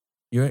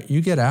 you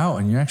get out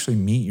and you actually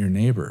meet your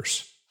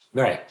neighbors.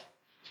 Right.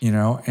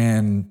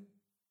 And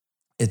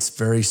it's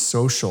very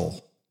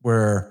social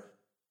where,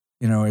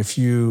 if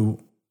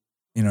you,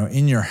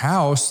 in your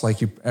house, like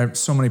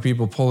so many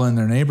people pull in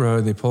their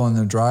neighborhood, they pull in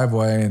their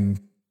driveway and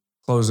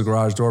close the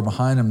garage door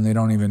behind them. They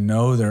don't even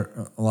know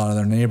a lot of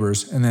their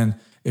neighbors. And then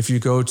if you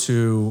go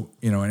to,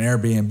 an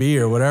Airbnb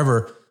or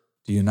whatever,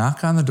 do you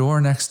knock on the door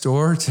next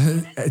door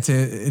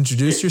to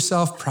introduce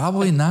yourself?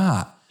 Probably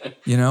not,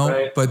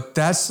 Right. But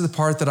that's the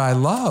part that I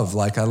love.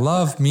 Like I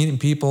love meeting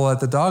people at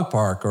the dog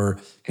park or,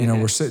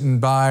 we're sitting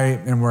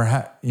by and we're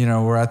at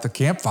the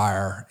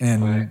campfire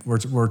and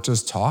we're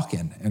just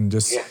talking and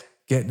just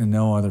getting to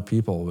know other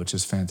people, which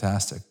is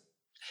fantastic.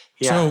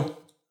 Yeah. So,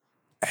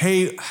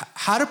 hey,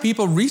 how do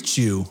people reach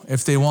you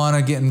if they want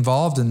to get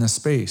involved in this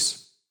space?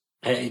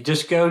 Hey,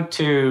 just go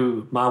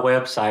to my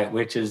website,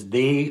 which is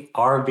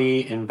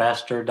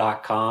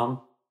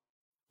thervinvestor.com.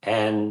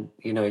 And,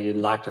 you'd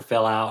like to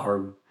fill out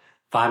or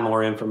find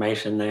more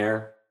information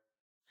there.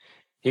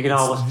 You can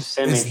always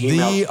send me an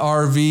email.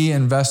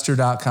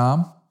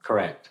 thervinvestor.com?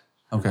 Correct.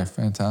 Okay,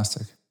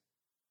 fantastic.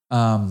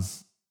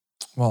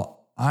 Well,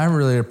 I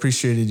really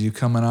appreciated you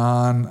coming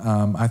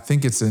on. I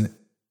think it's a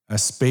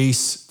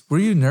space. Were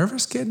you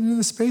nervous getting into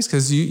the space?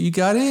 Because you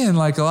got in,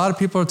 like a lot of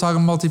people are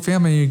talking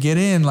multifamily, you get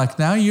in, like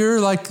now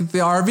you're like the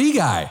RV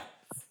guy,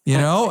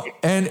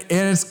 and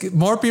it's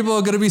more people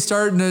are going to be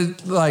starting to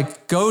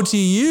like go to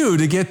you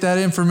to get that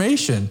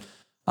information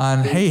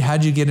on, hey,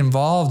 how'd you get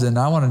involved? And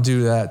I want to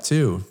do that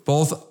too.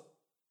 Both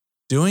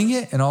doing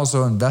it and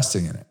also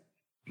investing in it.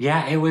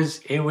 Yeah, it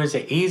was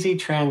an easy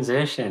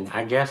transition.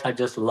 I guess I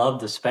just love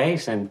the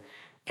space and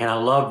I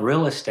love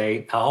real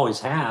estate. I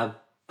always have,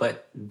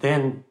 but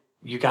then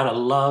you got a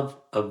love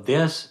of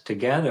this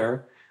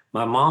together.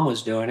 My mom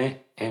was doing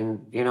it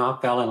and, I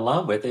fell in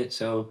love with it.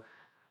 So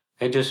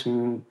it just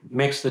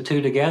mixed the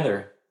two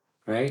together,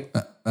 right?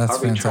 That's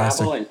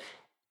fantastic.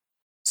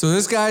 So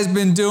this guy's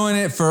been doing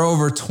it for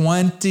over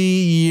 20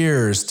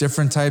 years,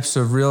 different types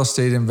of real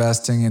estate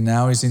investing, and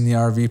now he's in the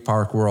RV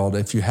park world.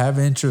 If you have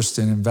interest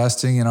in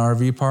investing in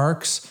RV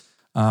parks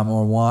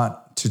or want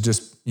to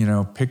just,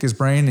 pick his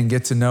brain and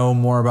get to know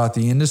more about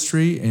the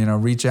industry,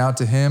 reach out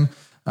to him.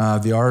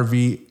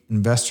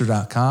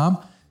 thervinvestor.com.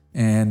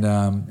 And,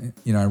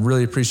 I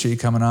really appreciate you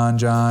coming on,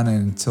 John.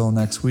 And until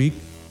next week,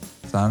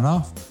 signing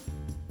off.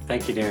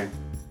 Thank you, Darren.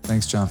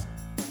 Thanks, John.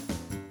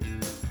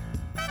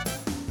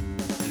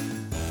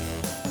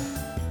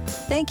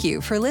 Thank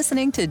you for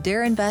listening to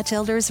Darren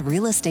Batchelder's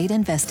Real Estate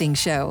Investing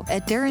Show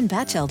at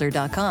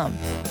darrenbatchelder.com.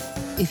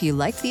 If you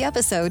liked the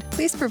episode,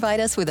 please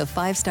provide us with a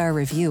 5-star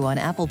review on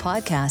Apple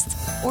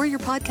Podcasts or your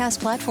podcast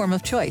platform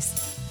of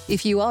choice.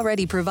 If you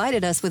already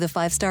provided us with a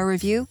 5-star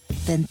review,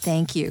 then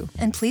thank you,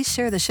 and please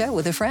share the show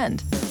with a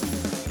friend.